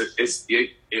thing is it's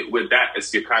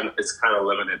kind of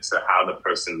limited to how the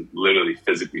person literally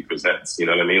physically presents. You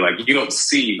know what I mean? Like you don't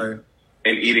see an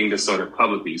eating disorder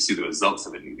publicly; you see the results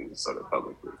of an eating disorder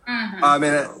publicly.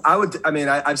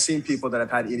 I've seen people that have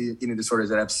had eating disorders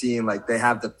that I've seen like they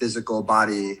have the physical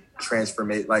body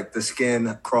transformate, like the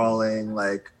skin crawling,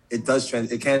 like it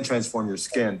can transform your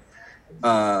skin.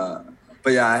 But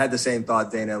yeah, I had the same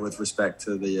thought, Dana, with respect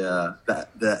to the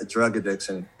drug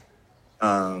addiction.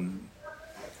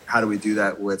 How do we do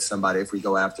that with somebody if we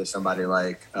go after somebody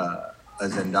like a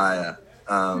Zendaya?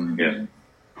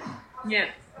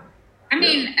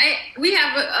 We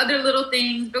have other little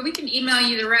things, but we can email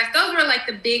you the rest. Those were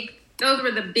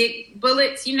the big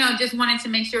bullets, just wanted to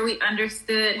make sure we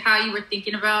understood how you were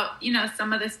thinking about,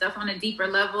 some of the stuff on a deeper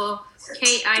level.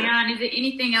 Kate, Ayan, is there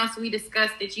anything else we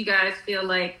discussed that you guys feel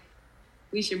like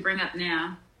we should bring up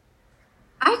now?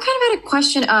 I kind of had a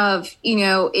question of,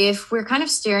 if we're kind of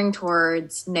steering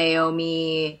towards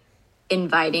Naomi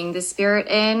inviting the spirit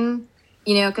in,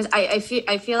 because I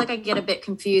feel like I get a bit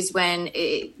confused when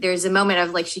there's a moment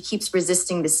of like she keeps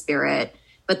resisting the spirit,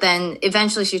 but then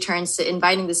eventually she turns to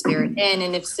inviting the spirit in.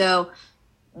 And if so,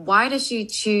 why does she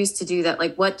choose to do that?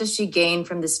 Like, what does she gain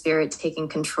from the spirit taking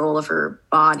control of her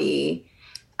body?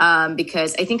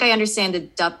 Because I think I understand the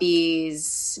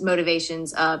Duppy's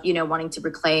motivations of, wanting to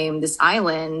reclaim this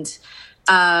island.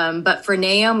 But for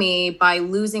Naomi, by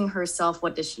losing herself,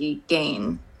 what does she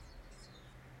gain?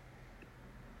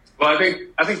 Well, I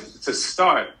think to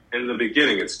start in the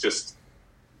beginning, it's just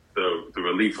the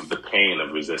relief of the pain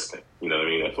of resisting. You know what I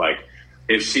mean?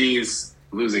 If she's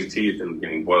losing teeth and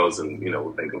getting boils, and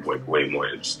we'll think of way more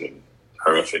interesting,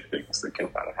 horrific things that can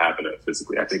kind of happen to her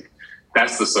physically. I think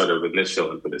that's the sort of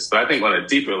initial impetus. But I think on a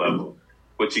deeper level,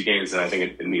 what she gains, and I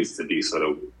think it needs to be sort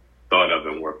of thought of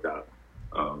and worked out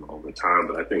over time.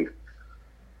 But I think,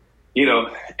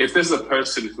 if there's a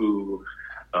person who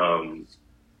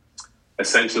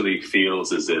essentially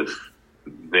feels as if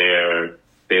they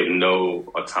have no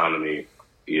autonomy,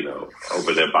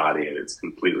 over their body, and it's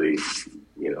completely,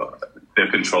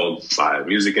 they're controlled by the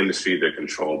music industry, they're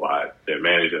controlled by their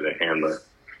manager, their handler,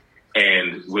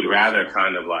 and would rather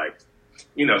kind of like,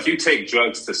 if you take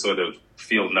drugs to sort of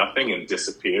feel nothing and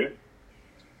disappear,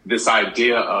 this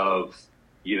idea of,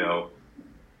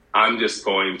 I'm just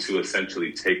going to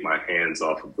essentially take my hands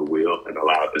off of the wheel and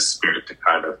allow the spirit to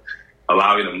kind of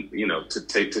allow them, to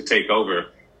take over.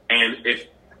 And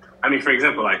for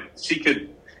example, like she could,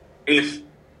 if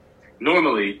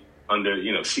normally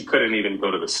under, she couldn't even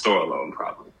go to the store alone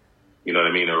probably, you know what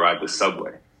I mean? Or ride the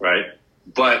subway, right?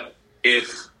 But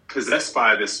if possessed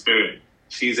by this spirit,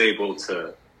 she's able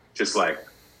to just like,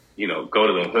 go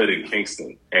to the hood in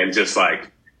Kingston and just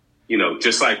like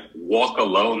walk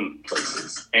alone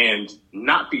places and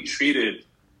not be treated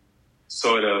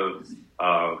sort of,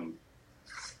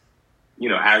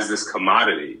 as this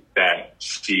commodity that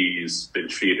she's been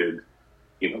treated,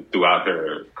 throughout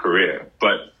her career,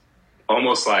 but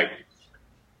almost like,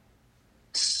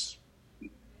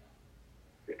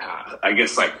 I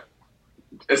guess like,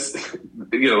 it's,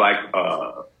 like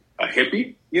a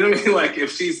hippie, you know what I mean? Like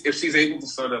if she's able to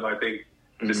sort of, I think,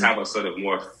 just have a sort of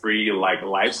more free like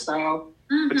lifestyle,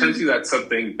 potentially that's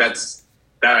something that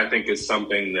I think is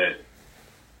something that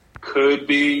could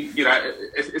be,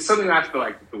 it's something I have to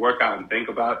like to work out and think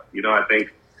about. I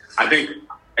think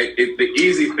the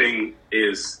easy thing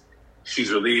is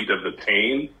she's relieved of the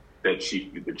pain that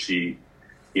she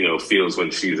feels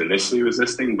when she's initially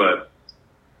resisting, but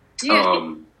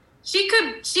she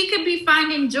could be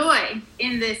finding joy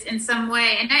in this in some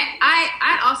way. And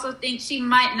I also think she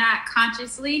might not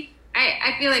consciously,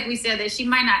 I feel like we said that she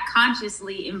might not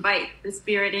consciously invite the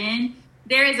spirit in,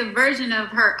 there is a version of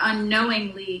her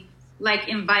unknowingly like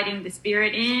inviting the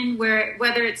spirit in, where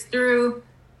whether it's through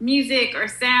music or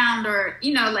sound or,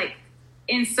 you know, like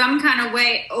in some kind of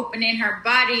way opening her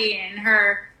body and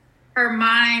her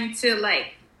mind to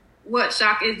like what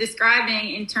Shaka is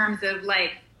describing in terms of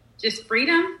like just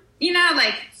freedom, you know,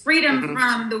 like freedom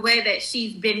from the way that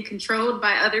she's been controlled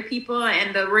by other people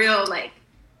and the real like,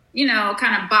 you know,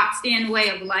 kind of boxed in way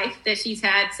of life that she's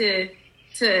had to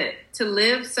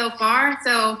live so far.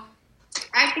 So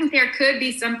I think there could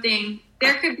be something,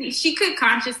 she could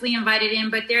consciously invite it in,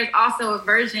 but there's also a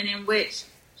version in which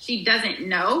she doesn't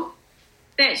know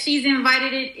that she's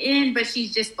invited it in, but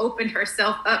she's just opened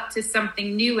herself up to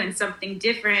something new and something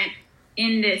different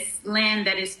in this land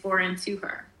that is foreign to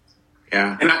her.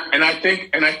 Yeah. And I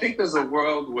think there's a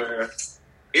world where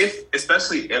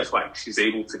especially if like she's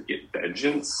able to get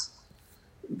vengeance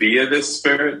via this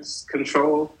spirit's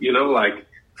control, you know, like,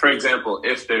 for example,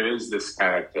 if there is this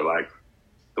character like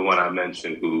the one I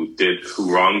mentioned who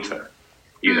wronged her,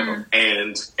 you know,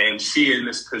 and she in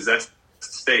this possessed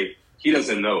state, he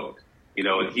doesn't know it, you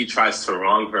know, and he tries to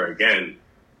wrong her again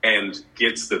and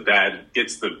gets the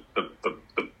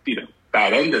you know,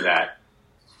 bad end of that,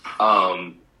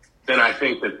 then I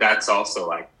think that's also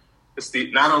like, it's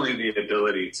not only the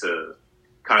ability to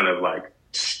kind of like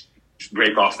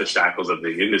break off the shackles of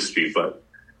the industry, but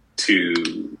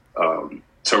to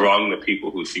wrong the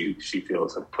people who she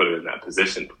feels have put her in that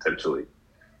position potentially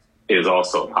is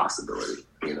also a possibility,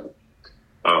 you know.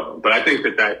 But I think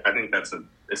it's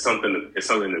something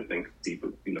to think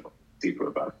deeper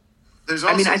about.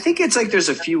 I think it's like there's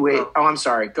a few ways. Oh, I'm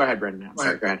sorry. Go ahead, Brendan. Go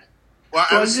ahead. Well,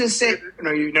 I was just saying.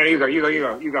 No, you go.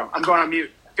 I'm going on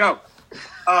mute. Go.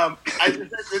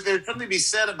 There's something to be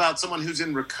said about someone who's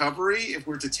in recovery. If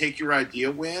we're to take your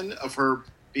idea, Wynn, of her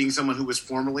being someone who was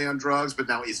formerly on drugs but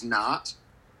now is not,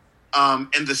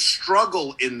 and the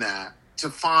struggle in that to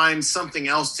find something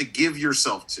else to give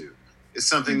yourself to is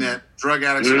something that drug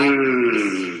addicts in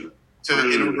order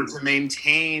to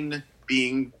maintain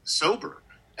being sober.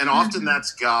 And often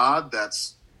that's God,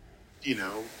 that's, you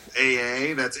know,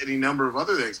 AA, that's any number of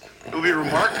other things. It would be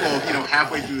remarkable, you know,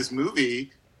 halfway through this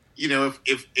movie, you know,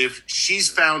 if she's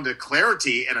found a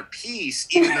clarity and a peace,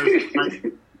 even though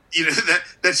you know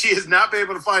that she has not been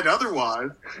able to find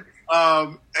otherwise,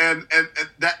 and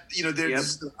that, you know,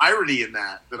 there's the irony in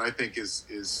that I think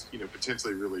is you know,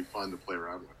 potentially really fun to play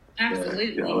around with.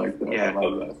 Absolutely. Yeah, I like that. Yeah, I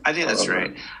love that. I think that's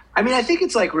right. I mean, I think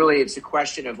it's like really, it's a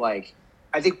question of like,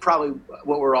 I think probably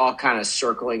what we're all kind of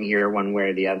circling here one way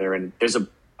or the other, and there's a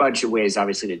bunch of ways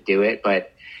obviously to do it,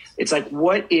 but it's like,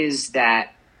 what is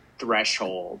that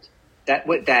threshold?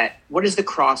 What does the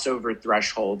crossover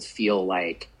threshold feel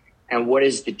like? And what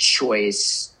is the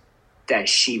choice that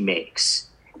she makes?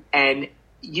 And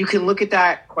you can look at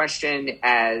that question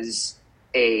as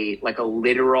a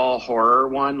literal horror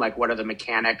one, like what are the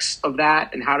mechanics of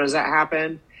that and how does that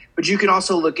happen? But you can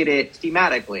also look at it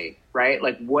thematically, right?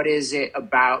 Like, what is it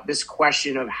about this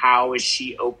question of how is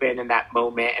she open in that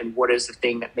moment, and what is the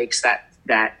thing that makes that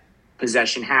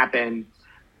possession happen?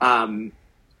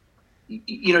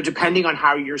 You know, depending on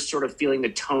how you're sort of feeling the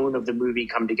tone of the movie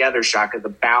come together, Shaka, the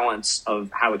balance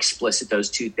of how explicit those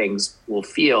two things will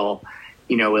feel,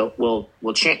 you know,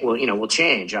 will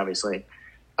change, obviously.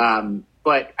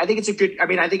 But I think it's a good. I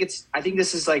mean, I think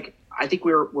this is like. I think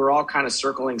we're all kind of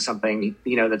circling something,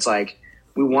 you know, that's like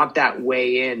we want that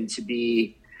way in to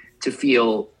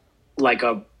feel like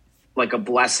a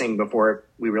blessing before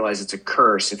we realize it's a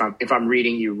curse. If I'm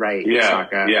reading you right,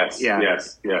 Shaka. Yes.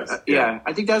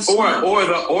 I think that's or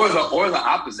the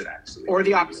opposite, actually. Or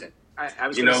the opposite. I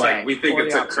was, you know, like we think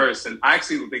it's a curse, and I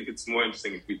actually think it's more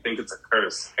interesting if we think it's a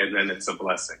curse and then it's a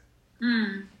blessing.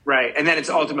 Right, and then it's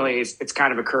ultimately it's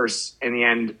kind of a curse in the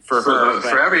end for her,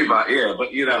 for everybody. Yeah,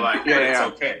 but you know, like it's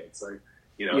okay. It's like,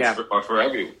 you know, it's for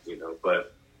everyone. You know,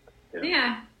 but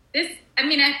this. I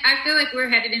mean, I feel like we're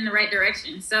headed in the right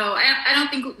direction. So I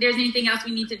don't think there's anything else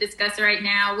we need to discuss right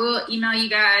now. We'll email you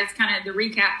guys kind of the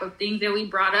recap of things that we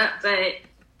brought up, but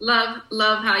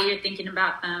love how you're thinking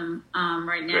about them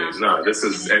right now. Great. No, this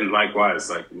is, and likewise,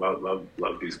 like love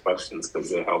these questions because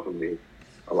they're helping me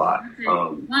a lot. Okay.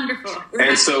 Wonderful.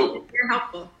 So you're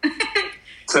helpful.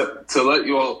 to let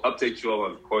you all update you all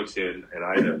on Kortia and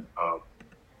Ida.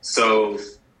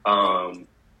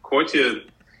 Kortia,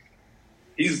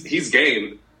 he's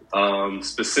game,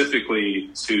 specifically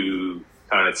to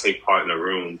kind of take part in a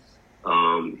room.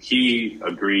 He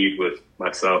agreed with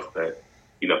myself that,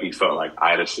 you know, he felt like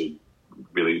Ida should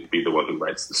really be the one who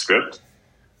writes the script.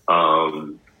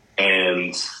 And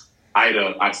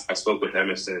Ida, I spoke with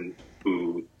Emerson,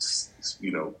 who,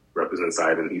 you know, represents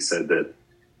Ida, and he said that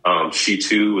She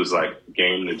too was like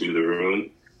game to do the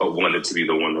room, but wanted to be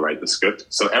the one to write the script.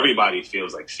 So everybody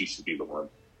feels like she should be the one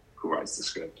who writes the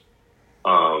script.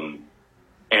 And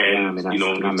you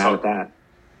know, I'm not mad at that.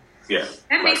 Yeah,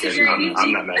 that makes it very easy.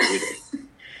 I'm not mad at it either.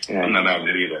 Yeah. I'm not mad at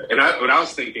it either. And what I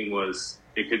was thinking was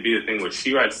it could be a thing where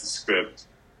she writes the script,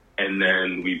 and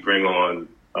then we bring on,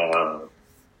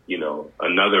 you know,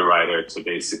 another writer to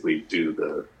basically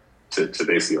do to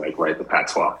basically like write the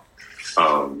patois.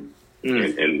 And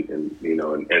you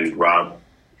know, and Rob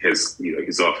has, you know,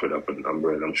 he's offered up a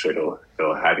number, and I'm sure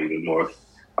he'll have even more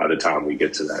by the time we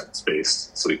get to that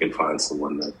space, so we can find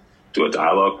someone to do a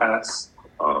dialogue pass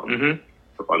on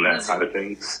that side of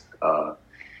things.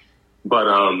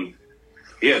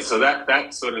 Yeah, so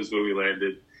that sort of is where we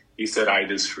landed. He said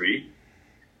Ida's free,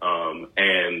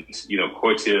 and you know,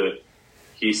 Courtier,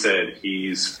 he said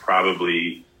he's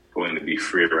probably going to be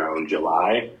free around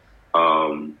July.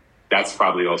 That's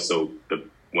probably also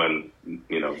when,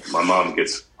 you know, my mom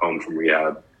gets home from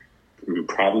rehab,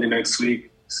 probably next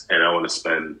week, and I want to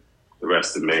spend the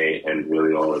rest of May and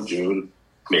really all of June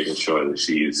making sure that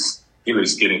she's, you know,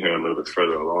 just getting her a little bit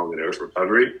further along in her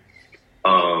recovery.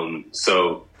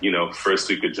 So, you know, first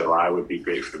week of July would be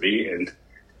great for me, and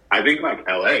I think like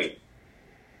LA,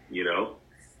 you know,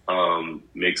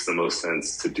 makes the most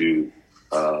sense to do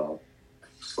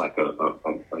like a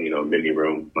you know, mini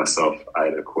room. Myself,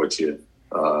 Ida, Courtier,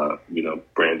 you know,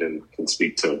 Brandon can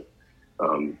speak to.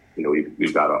 You know,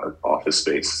 we've got our office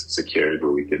space secured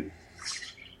where we could,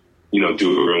 you know,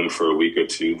 do a room for a week or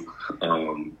two.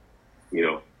 You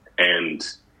know, and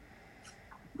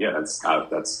yeah, that's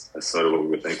sort of what we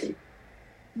were thinking.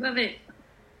 Love it.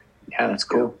 Yeah, that's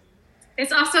cool.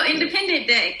 It's also Independence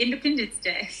Day. I'm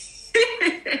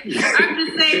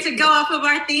just saying, to go off of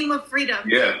our theme of freedom.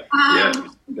 Yeah.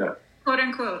 Quote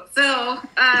unquote. So I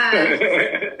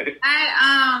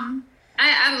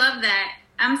love that.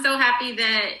 I'm so happy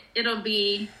that it'll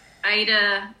be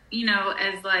Ida, you know,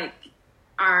 as like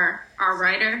our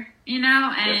writer, you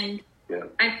know, and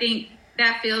I think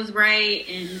that feels right.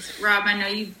 And Rob, I know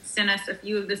you sent us a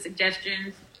few of the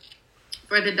suggestions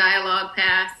for the dialogue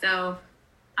pass. So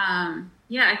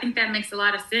yeah, I think that makes a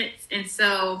lot of sense. And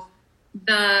so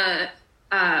the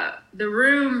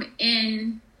room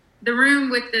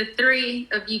with the three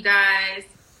of you guys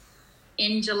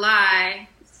in July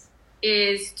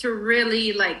is to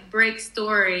really like break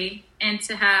story and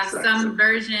to have some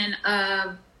version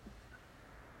of,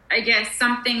 I guess,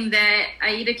 something that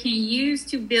Aida can use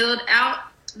to build out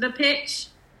the pitch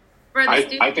for the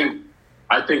student.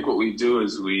 I think what we do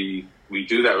is we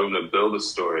do that room to build a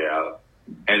story out,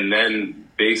 and then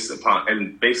basically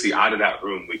out of that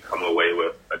room we come away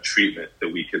with a treatment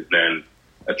that we could then,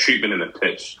 a treatment and a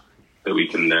pitch that we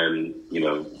can then, you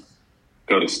know,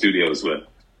 go to studios with.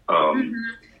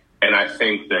 And I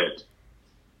think that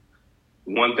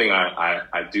one thing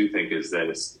I do think is that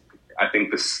I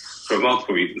think this, for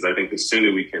multiple reasons, I think the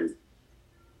sooner we can,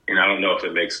 and I don't know if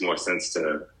it makes more sense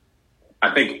to,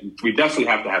 I think we definitely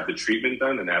have to have the treatment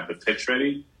done and have the pitch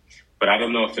ready, but I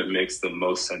don't know if it makes the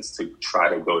most sense to try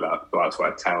to go out to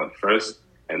our talent first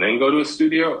and then go to a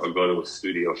studio, or go to a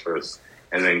studio first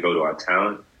and then go to our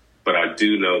talent. But I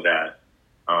do know that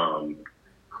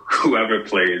whoever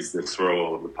plays this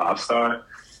role of the pop star,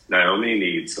 Naomi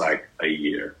needs like a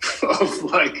year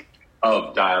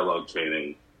of dialogue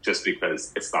training, just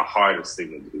because it's the hardest thing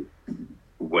to do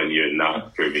when you're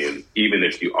not Caribbean, even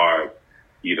if you are,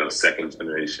 you know, second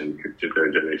generation,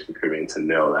 third generation Caribbean, to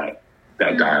nail that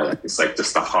dialect. It's like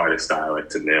just the hardest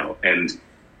dialect to nail. And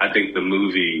I think the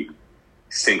movie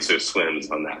sinks or swims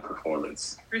on that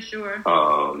performance. For sure.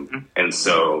 And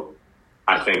so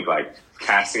I think like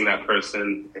casting that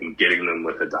person and getting them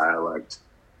with a dialect,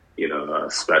 you know,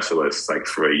 specialist like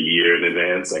for a year in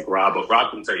advance, like Rob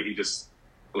can tell you, he just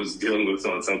was dealing with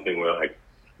on something where like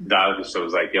dialect show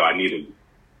was like, yo, I needed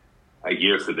a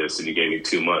year for this, and you gave me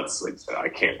 2 months. Like, I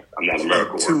can't, I'm not a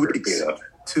miracle worker. 2 weeks. You know?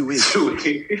 2 weeks. 2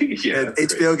 weeks. Yeah.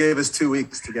 HBO gave us 2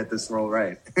 weeks to get this role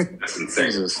right. That's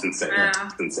insane. It's insane. Wow.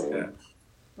 It's insane. Yeah.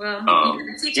 Well,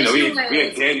 you know,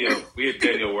 we had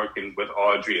Daniel working with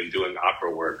Audrey and doing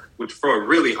opera work, which for a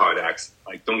really hard accent,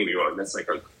 like, don't get me wrong, that's like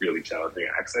a really challenging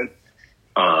accent.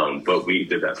 But we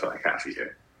did that for like half a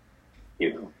year,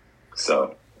 you know.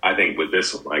 So I think with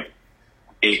this one, like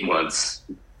 8 months,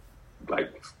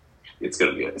 like it's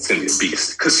gonna be a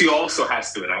beast. Because she also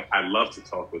has to, and I love to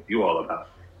talk with you all about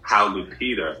how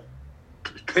Lupita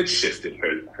pitch shifted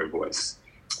her voice.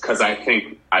 Because I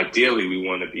think ideally we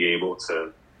want to be able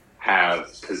to have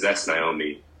Possessed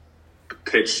Naomi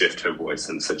pitch shift her voice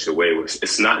in such a way where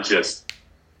it's not just,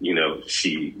 you know,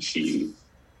 she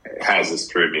has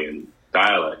this Caribbean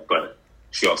dialect, but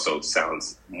she also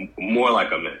sounds more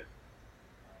like a man.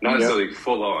 Not necessarily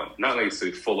full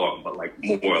on, but like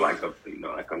more like a,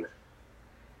 like a man.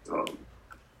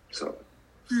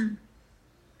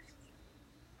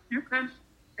 Okay.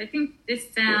 I think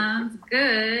this sounds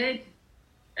good.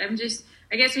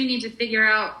 I guess we need to figure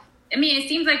out, it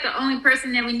seems like the only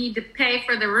person that we need to pay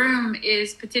for the room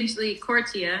is potentially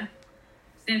Cortia,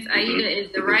 since Aida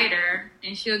is the writer,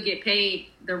 and she'll get paid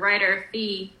the writer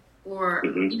fee for,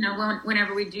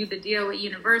 whenever we do the deal with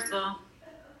Universal.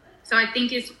 So I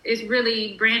think it's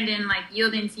really, Brandon, like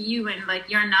yielding to you and like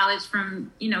your knowledge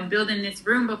from, building this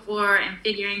room before and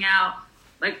figuring out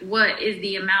like what is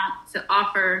the amount to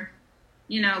offer,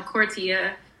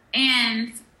 Cortia.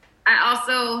 And I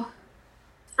also,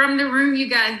 from the room you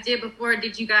guys did before,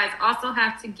 did you guys also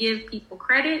have to give people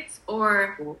credits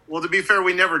or? Well, to be fair,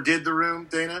 we never did the room,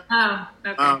 Dana. Oh,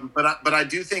 okay. But I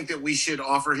do think that we should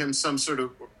offer him some sort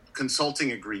of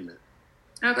consulting agreement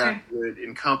that would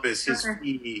encompass his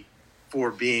fee for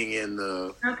being in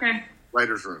the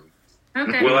writer's room.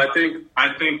 Okay. Well, I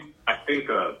think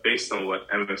based on what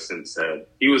Emerson said,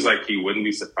 he was like he wouldn't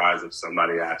be surprised if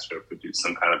somebody asked for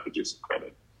some kind of producer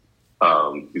credit.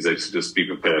 He's like, so just be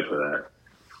prepared for that.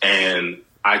 And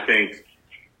I think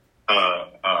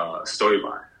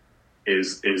Storyby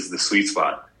is the sweet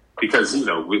spot because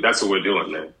that's what we're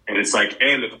doing then. And it's like,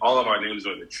 and if all of our names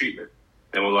are in the treatment,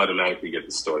 then we'll automatically get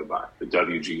the Storyby. The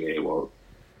WGA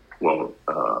won't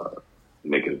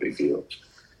make it a big deal.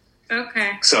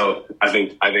 Okay. So I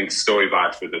think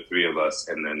Storyby for the three of us,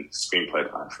 and then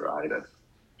screenplay by for Aida.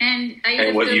 And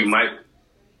what you might.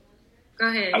 Go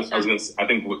ahead. I was going to say, I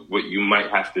think what you might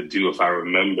have to do, if I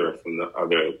remember from the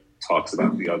other talks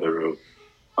about the other room,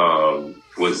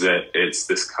 was that it's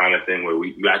this kind of thing where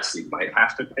you actually might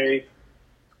have to pay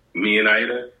me and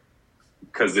Aida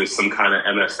because there's some kind of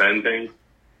MFN thing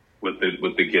with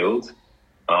the guild.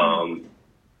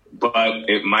 But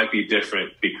it might be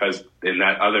different because in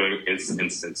that other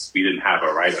instance, we didn't have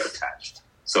a writer attached.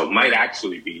 So it might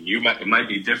actually be, it might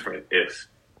be different if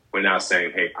we're now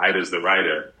saying, hey, Aida's the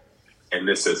writer and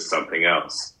this is something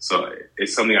else. So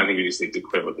it's something I think we just need to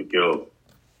clear with the guild.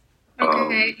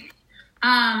 Okay.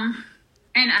 And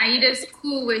Aida's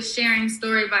cool with sharing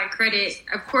Storyby credit,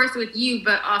 of course with you,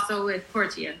 but also with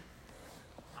Cortia.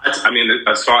 As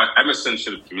far as Emerson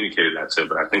should have communicated that to her,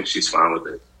 but I think she's fine with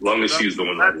it. As long as she's the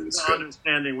one writing the script. That's the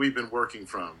understanding we've been working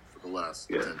from for the last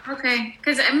 10. Okay.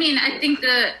 Because, I think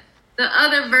the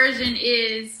other version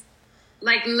is,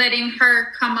 like, letting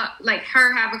her come up, like,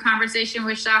 her have a conversation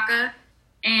with Shaka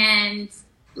and,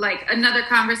 like, another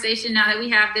conversation now that we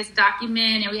have this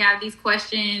document and we have these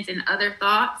questions and other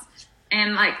thoughts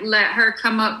and, like, let her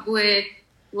come up with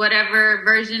whatever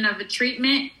version of a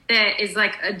treatment that is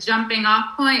like a jumping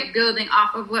off point, building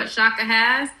off of what Shaka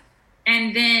has.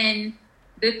 And then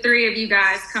the three of you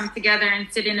guys come together and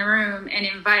sit in a room and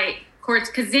invite Courts.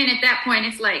 Cause then at that point,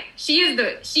 it's like, she's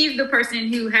the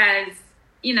person who has,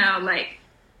 like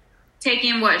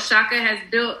taken what Shaka has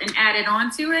built and added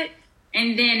onto it.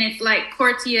 And then it's like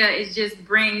Cortia is just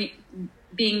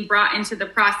being brought into the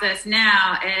process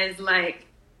now as like,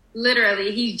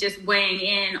 literally he's just weighing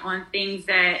in on things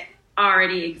that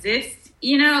already exist,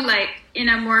 like in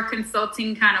a more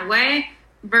consulting kind of way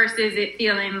versus it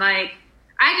feeling like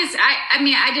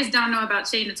I just don't know about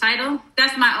changing the title.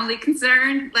 That's my only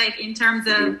concern, like in terms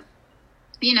of,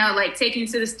 like taking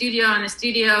to the studio and the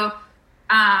studio,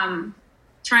 trying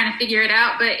to figure it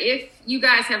out. But if you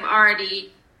guys have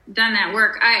already done that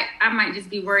work, I might just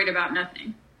be worried about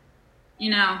nothing.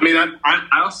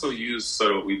 I also use sort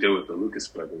of what we did with the Lucas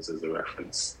brothers as a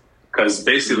reference. Because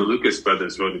basically the Lucas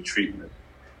brothers wrote a treatment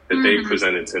that they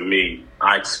presented to me.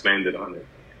 I expanded on it.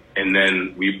 And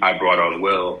then I brought on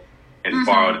Will and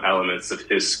borrowed elements of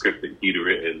his script that he'd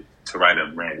written to write a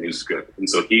brand new script. And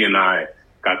so he and I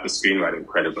got the screenwriting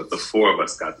credit, but the four of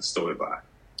us got the Storyby.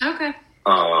 Okay.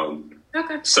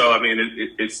 Okay. So, I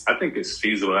think it's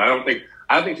feasible. I don't think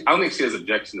she has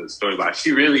objection to the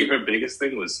Storyby. Her biggest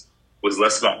thing was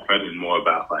less about credit and more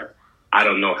about, like, I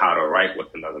don't know how to write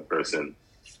with another person.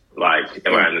 Like,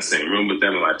 am I in the same room with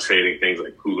them? Am I trading things?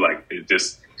 Like,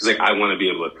 she's like, I want to be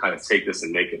able to kind of take this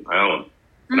and make it my own.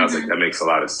 And I was like, that makes a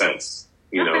lot of sense,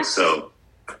 so,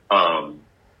 I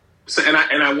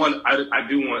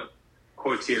do want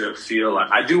Cortia to feel like,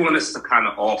 I do want us to kind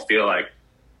of all feel like,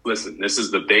 listen, this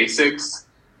is the basics.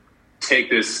 Take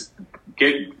this,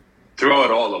 throw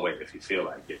it all away if you feel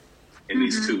like it. In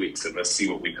these 2 weeks, and let's see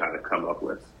what we kind of come up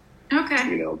with.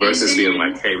 Okay. Versus being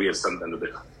like, hey, we have something a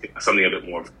bit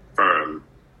more firm.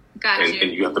 Gotcha.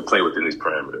 And you have to play within these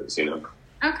parameters,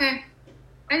 Okay.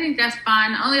 I think that's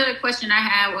fine. The only other question I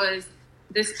had was,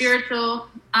 the spiritual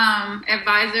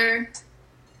advisor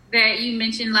that you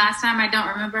mentioned last time. I don't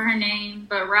remember her name,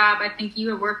 but Rob, I think you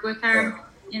had worked with her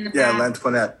in the past.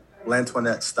 Yeah,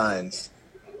 Lantoinette Steins.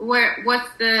 What's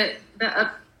the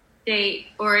update,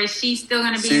 or is she still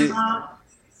going to be involved?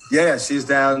 Yeah, she's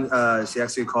down. She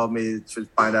actually called me to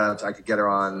find out if I could get her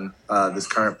on this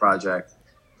current project.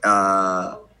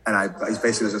 And I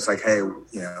basically was just like, hey,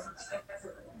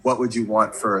 what would you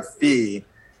want for a fee?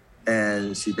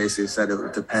 And she basically said it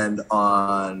would depend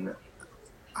on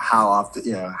how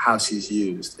often, how she's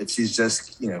used. If she's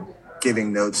just,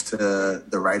 giving notes to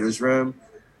the writer's room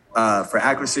for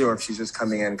accuracy, or if she's just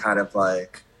coming in kind of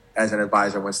like as an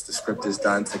advisor once the script is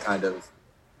done to kind of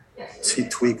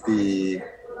tweak the,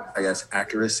 I guess,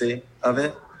 accuracy of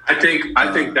it. I think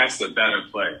that's the better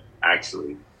play,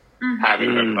 actually. Mm-hmm.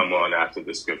 Having her come on after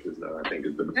the script is done, I think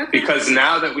is the because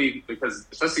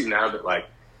especially now that like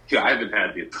I haven't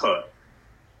had the thought,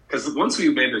 because once we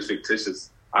made the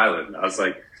fictitious island, I was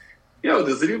like,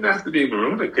 does it even have to be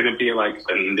maroon? It could it be like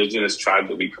an indigenous tribe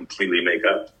that we completely make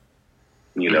up?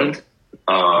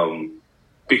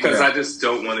 Because I just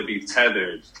don't want to be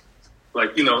tethered.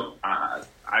 Like,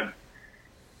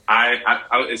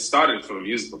 it started from a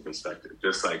musical perspective.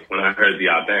 Just like when I heard the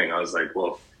Ah Bang, I was like,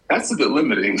 well, that's a bit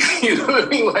limiting. You know what I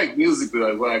mean? Like musically,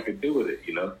 like what I could do with it,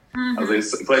 Mm-hmm. I was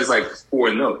like, it plays like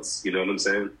 4 notes, you know what I'm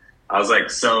saying? I was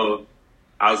like,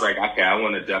 okay, I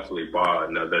want to definitely borrow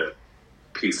another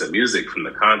piece of music from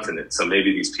the continent. So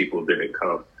maybe these people didn't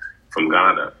come from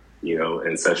Ghana,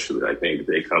 ancestrally. I think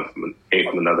they came from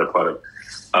another part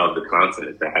of the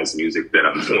continent that has music that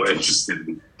I'm more interested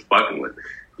in fucking with,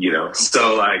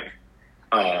 So like,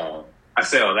 I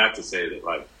say all that to say that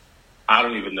like, I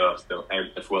don't even know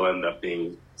if we'll end up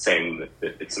saying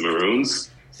that it's Maroons.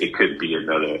 It could be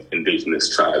another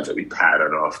indigenous tribe that we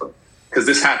pattern off of, because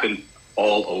this happened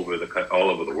all over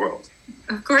the world.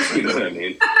 Of course, you know what I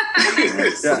mean.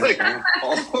 It's like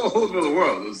all over the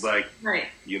world. It was like, right.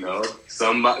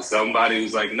 Somebody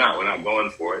was like, "No, we're not going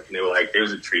for it." And they were like,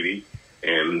 "There's a treaty,"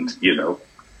 and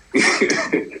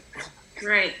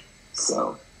right.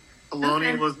 So,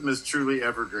 colonialism is truly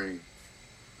evergreen.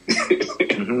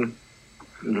 Mm-hmm.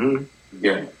 Mm-hmm.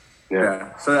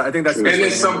 Yeah. So I think that's and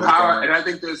there's some power, and I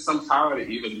think there's some power to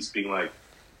even just being like,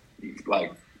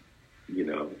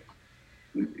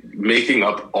 making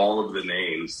up all of the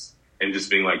names and just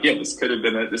being like, this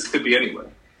could be anywhere.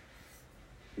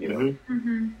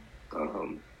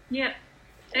 Mm-hmm. Yeah,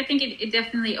 I think it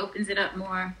definitely opens it up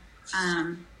more,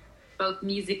 both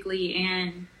musically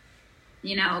and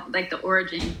like the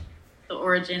origin of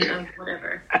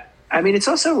whatever. I mean, it's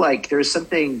also like there's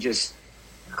something just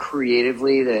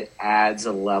creatively that adds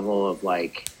a level of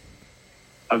like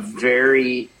a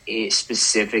very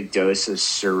specific dose of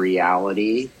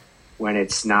surreality when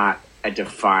it's not a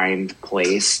defined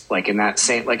place. Like in that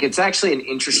same, like it's actually an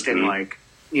interesting, like,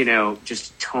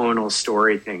 just tonal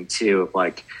story thing too.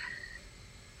 Like,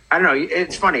 I don't know.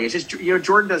 It's funny. It's just,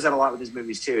 Jordan does that a lot with his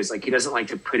movies too. It's like, he doesn't like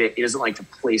to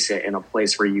place it in a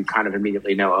place where you kind of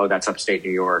immediately know, oh, that's upstate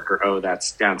New York, or, oh,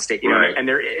 that's downstate, right. And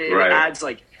it adds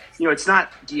like, it's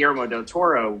not Guillermo del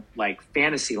Toro, like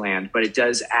Fantasyland, but it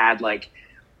does add like,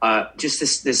 just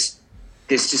this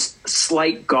just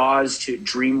slight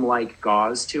dreamlike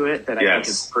gauze to it that I think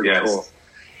is pretty cool.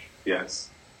 Yes.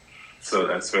 So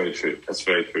that's very true.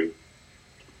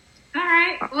 All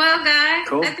right. Well, guys,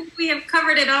 cool. I think we have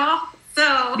covered it all.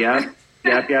 So. Yep.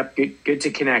 Good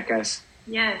to connect, guys.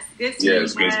 Yes. Good to you,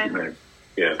 good to connect.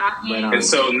 Yeah. And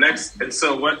so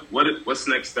what's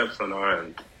next steps on our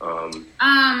end?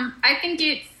 I think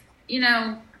it's,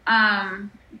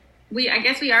 I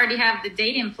guess we already have the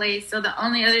date in place. So the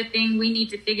only other thing we need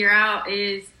to figure out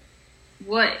is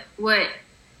what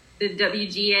the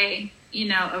WGA,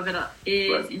 of it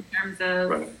is, in terms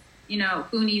of,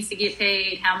 who needs to get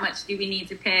paid, how much do we need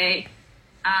to pay,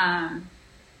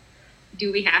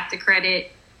 do we have to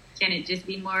credit, can it just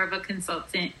be more of a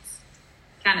consultant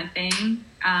kind of thing?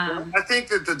 I think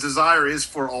that the desire is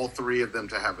for all 3 of them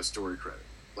to have a story credit.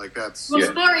 Like that's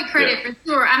story credit for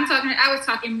sure. I was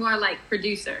talking more like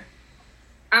producer.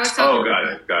 I was talking.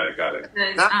 Got it.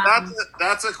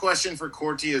 That's a question for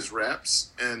Cortia's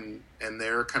reps and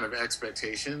their kind of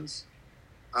expectations.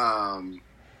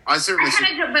 I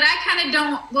kind of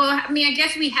don't. Well, I mean, I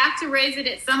guess we have to raise it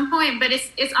at some point, but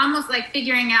it's almost like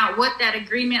figuring out what that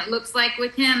agreement looks like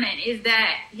with him, and is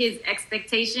that his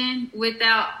expectation?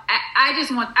 Without, I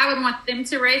would want them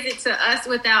to raise it to us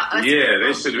without us. Yeah,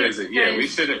 they should raise it. Yeah, we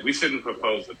shouldn't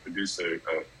propose a producer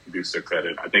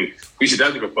credit. I think we should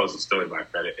definitely propose a story by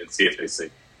credit and see if they say,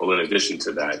 well, in addition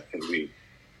to that, can we,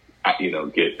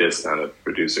 get this kind of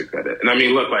producer credit? And I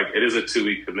mean, look, like it is a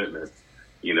 2-week commitment.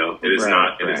 You know, it is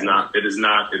not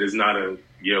a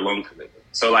year-long commitment.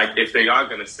 So, like, if they are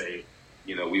going to say,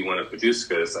 you know, we want to produce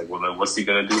good, it's like, well, then what's he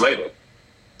going to do later?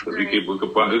 Because we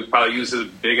could probably use his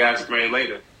big-ass brain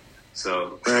later.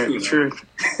 So, right, true.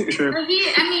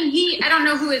 I don't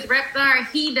know who his reps are.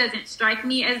 He doesn't strike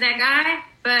me as that guy,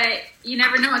 but you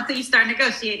never know until you start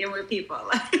negotiating with people.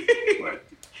 Right.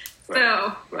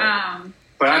 So, right.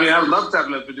 But I mean, I would love to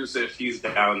have a producer if he's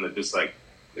down to just like,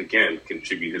 again,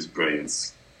 contribute his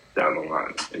brilliance down the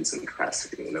line in some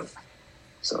capacity, you know?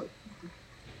 So.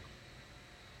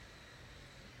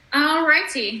 All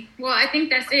righty. Well, I think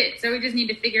that's it. So we just need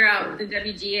to figure out the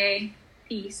WGA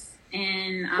piece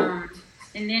and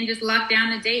then just lock down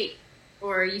the date.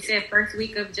 Or you said first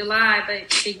week of July,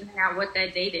 but figuring out what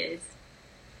that date is.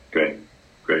 Great.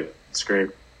 It's great.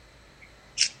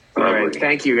 All right.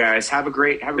 Thank you, guys. Have a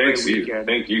great weekend.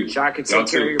 Thank you. Shaka, take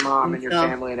care of your mom and your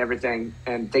family and everything.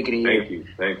 And thinking of you. Thank you.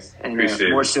 Thanks. And appreciate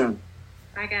it. More soon.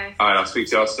 Bye, guys. All right. I'll speak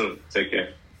to y'all soon. Take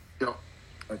care. Yo.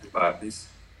 Bye. Peace.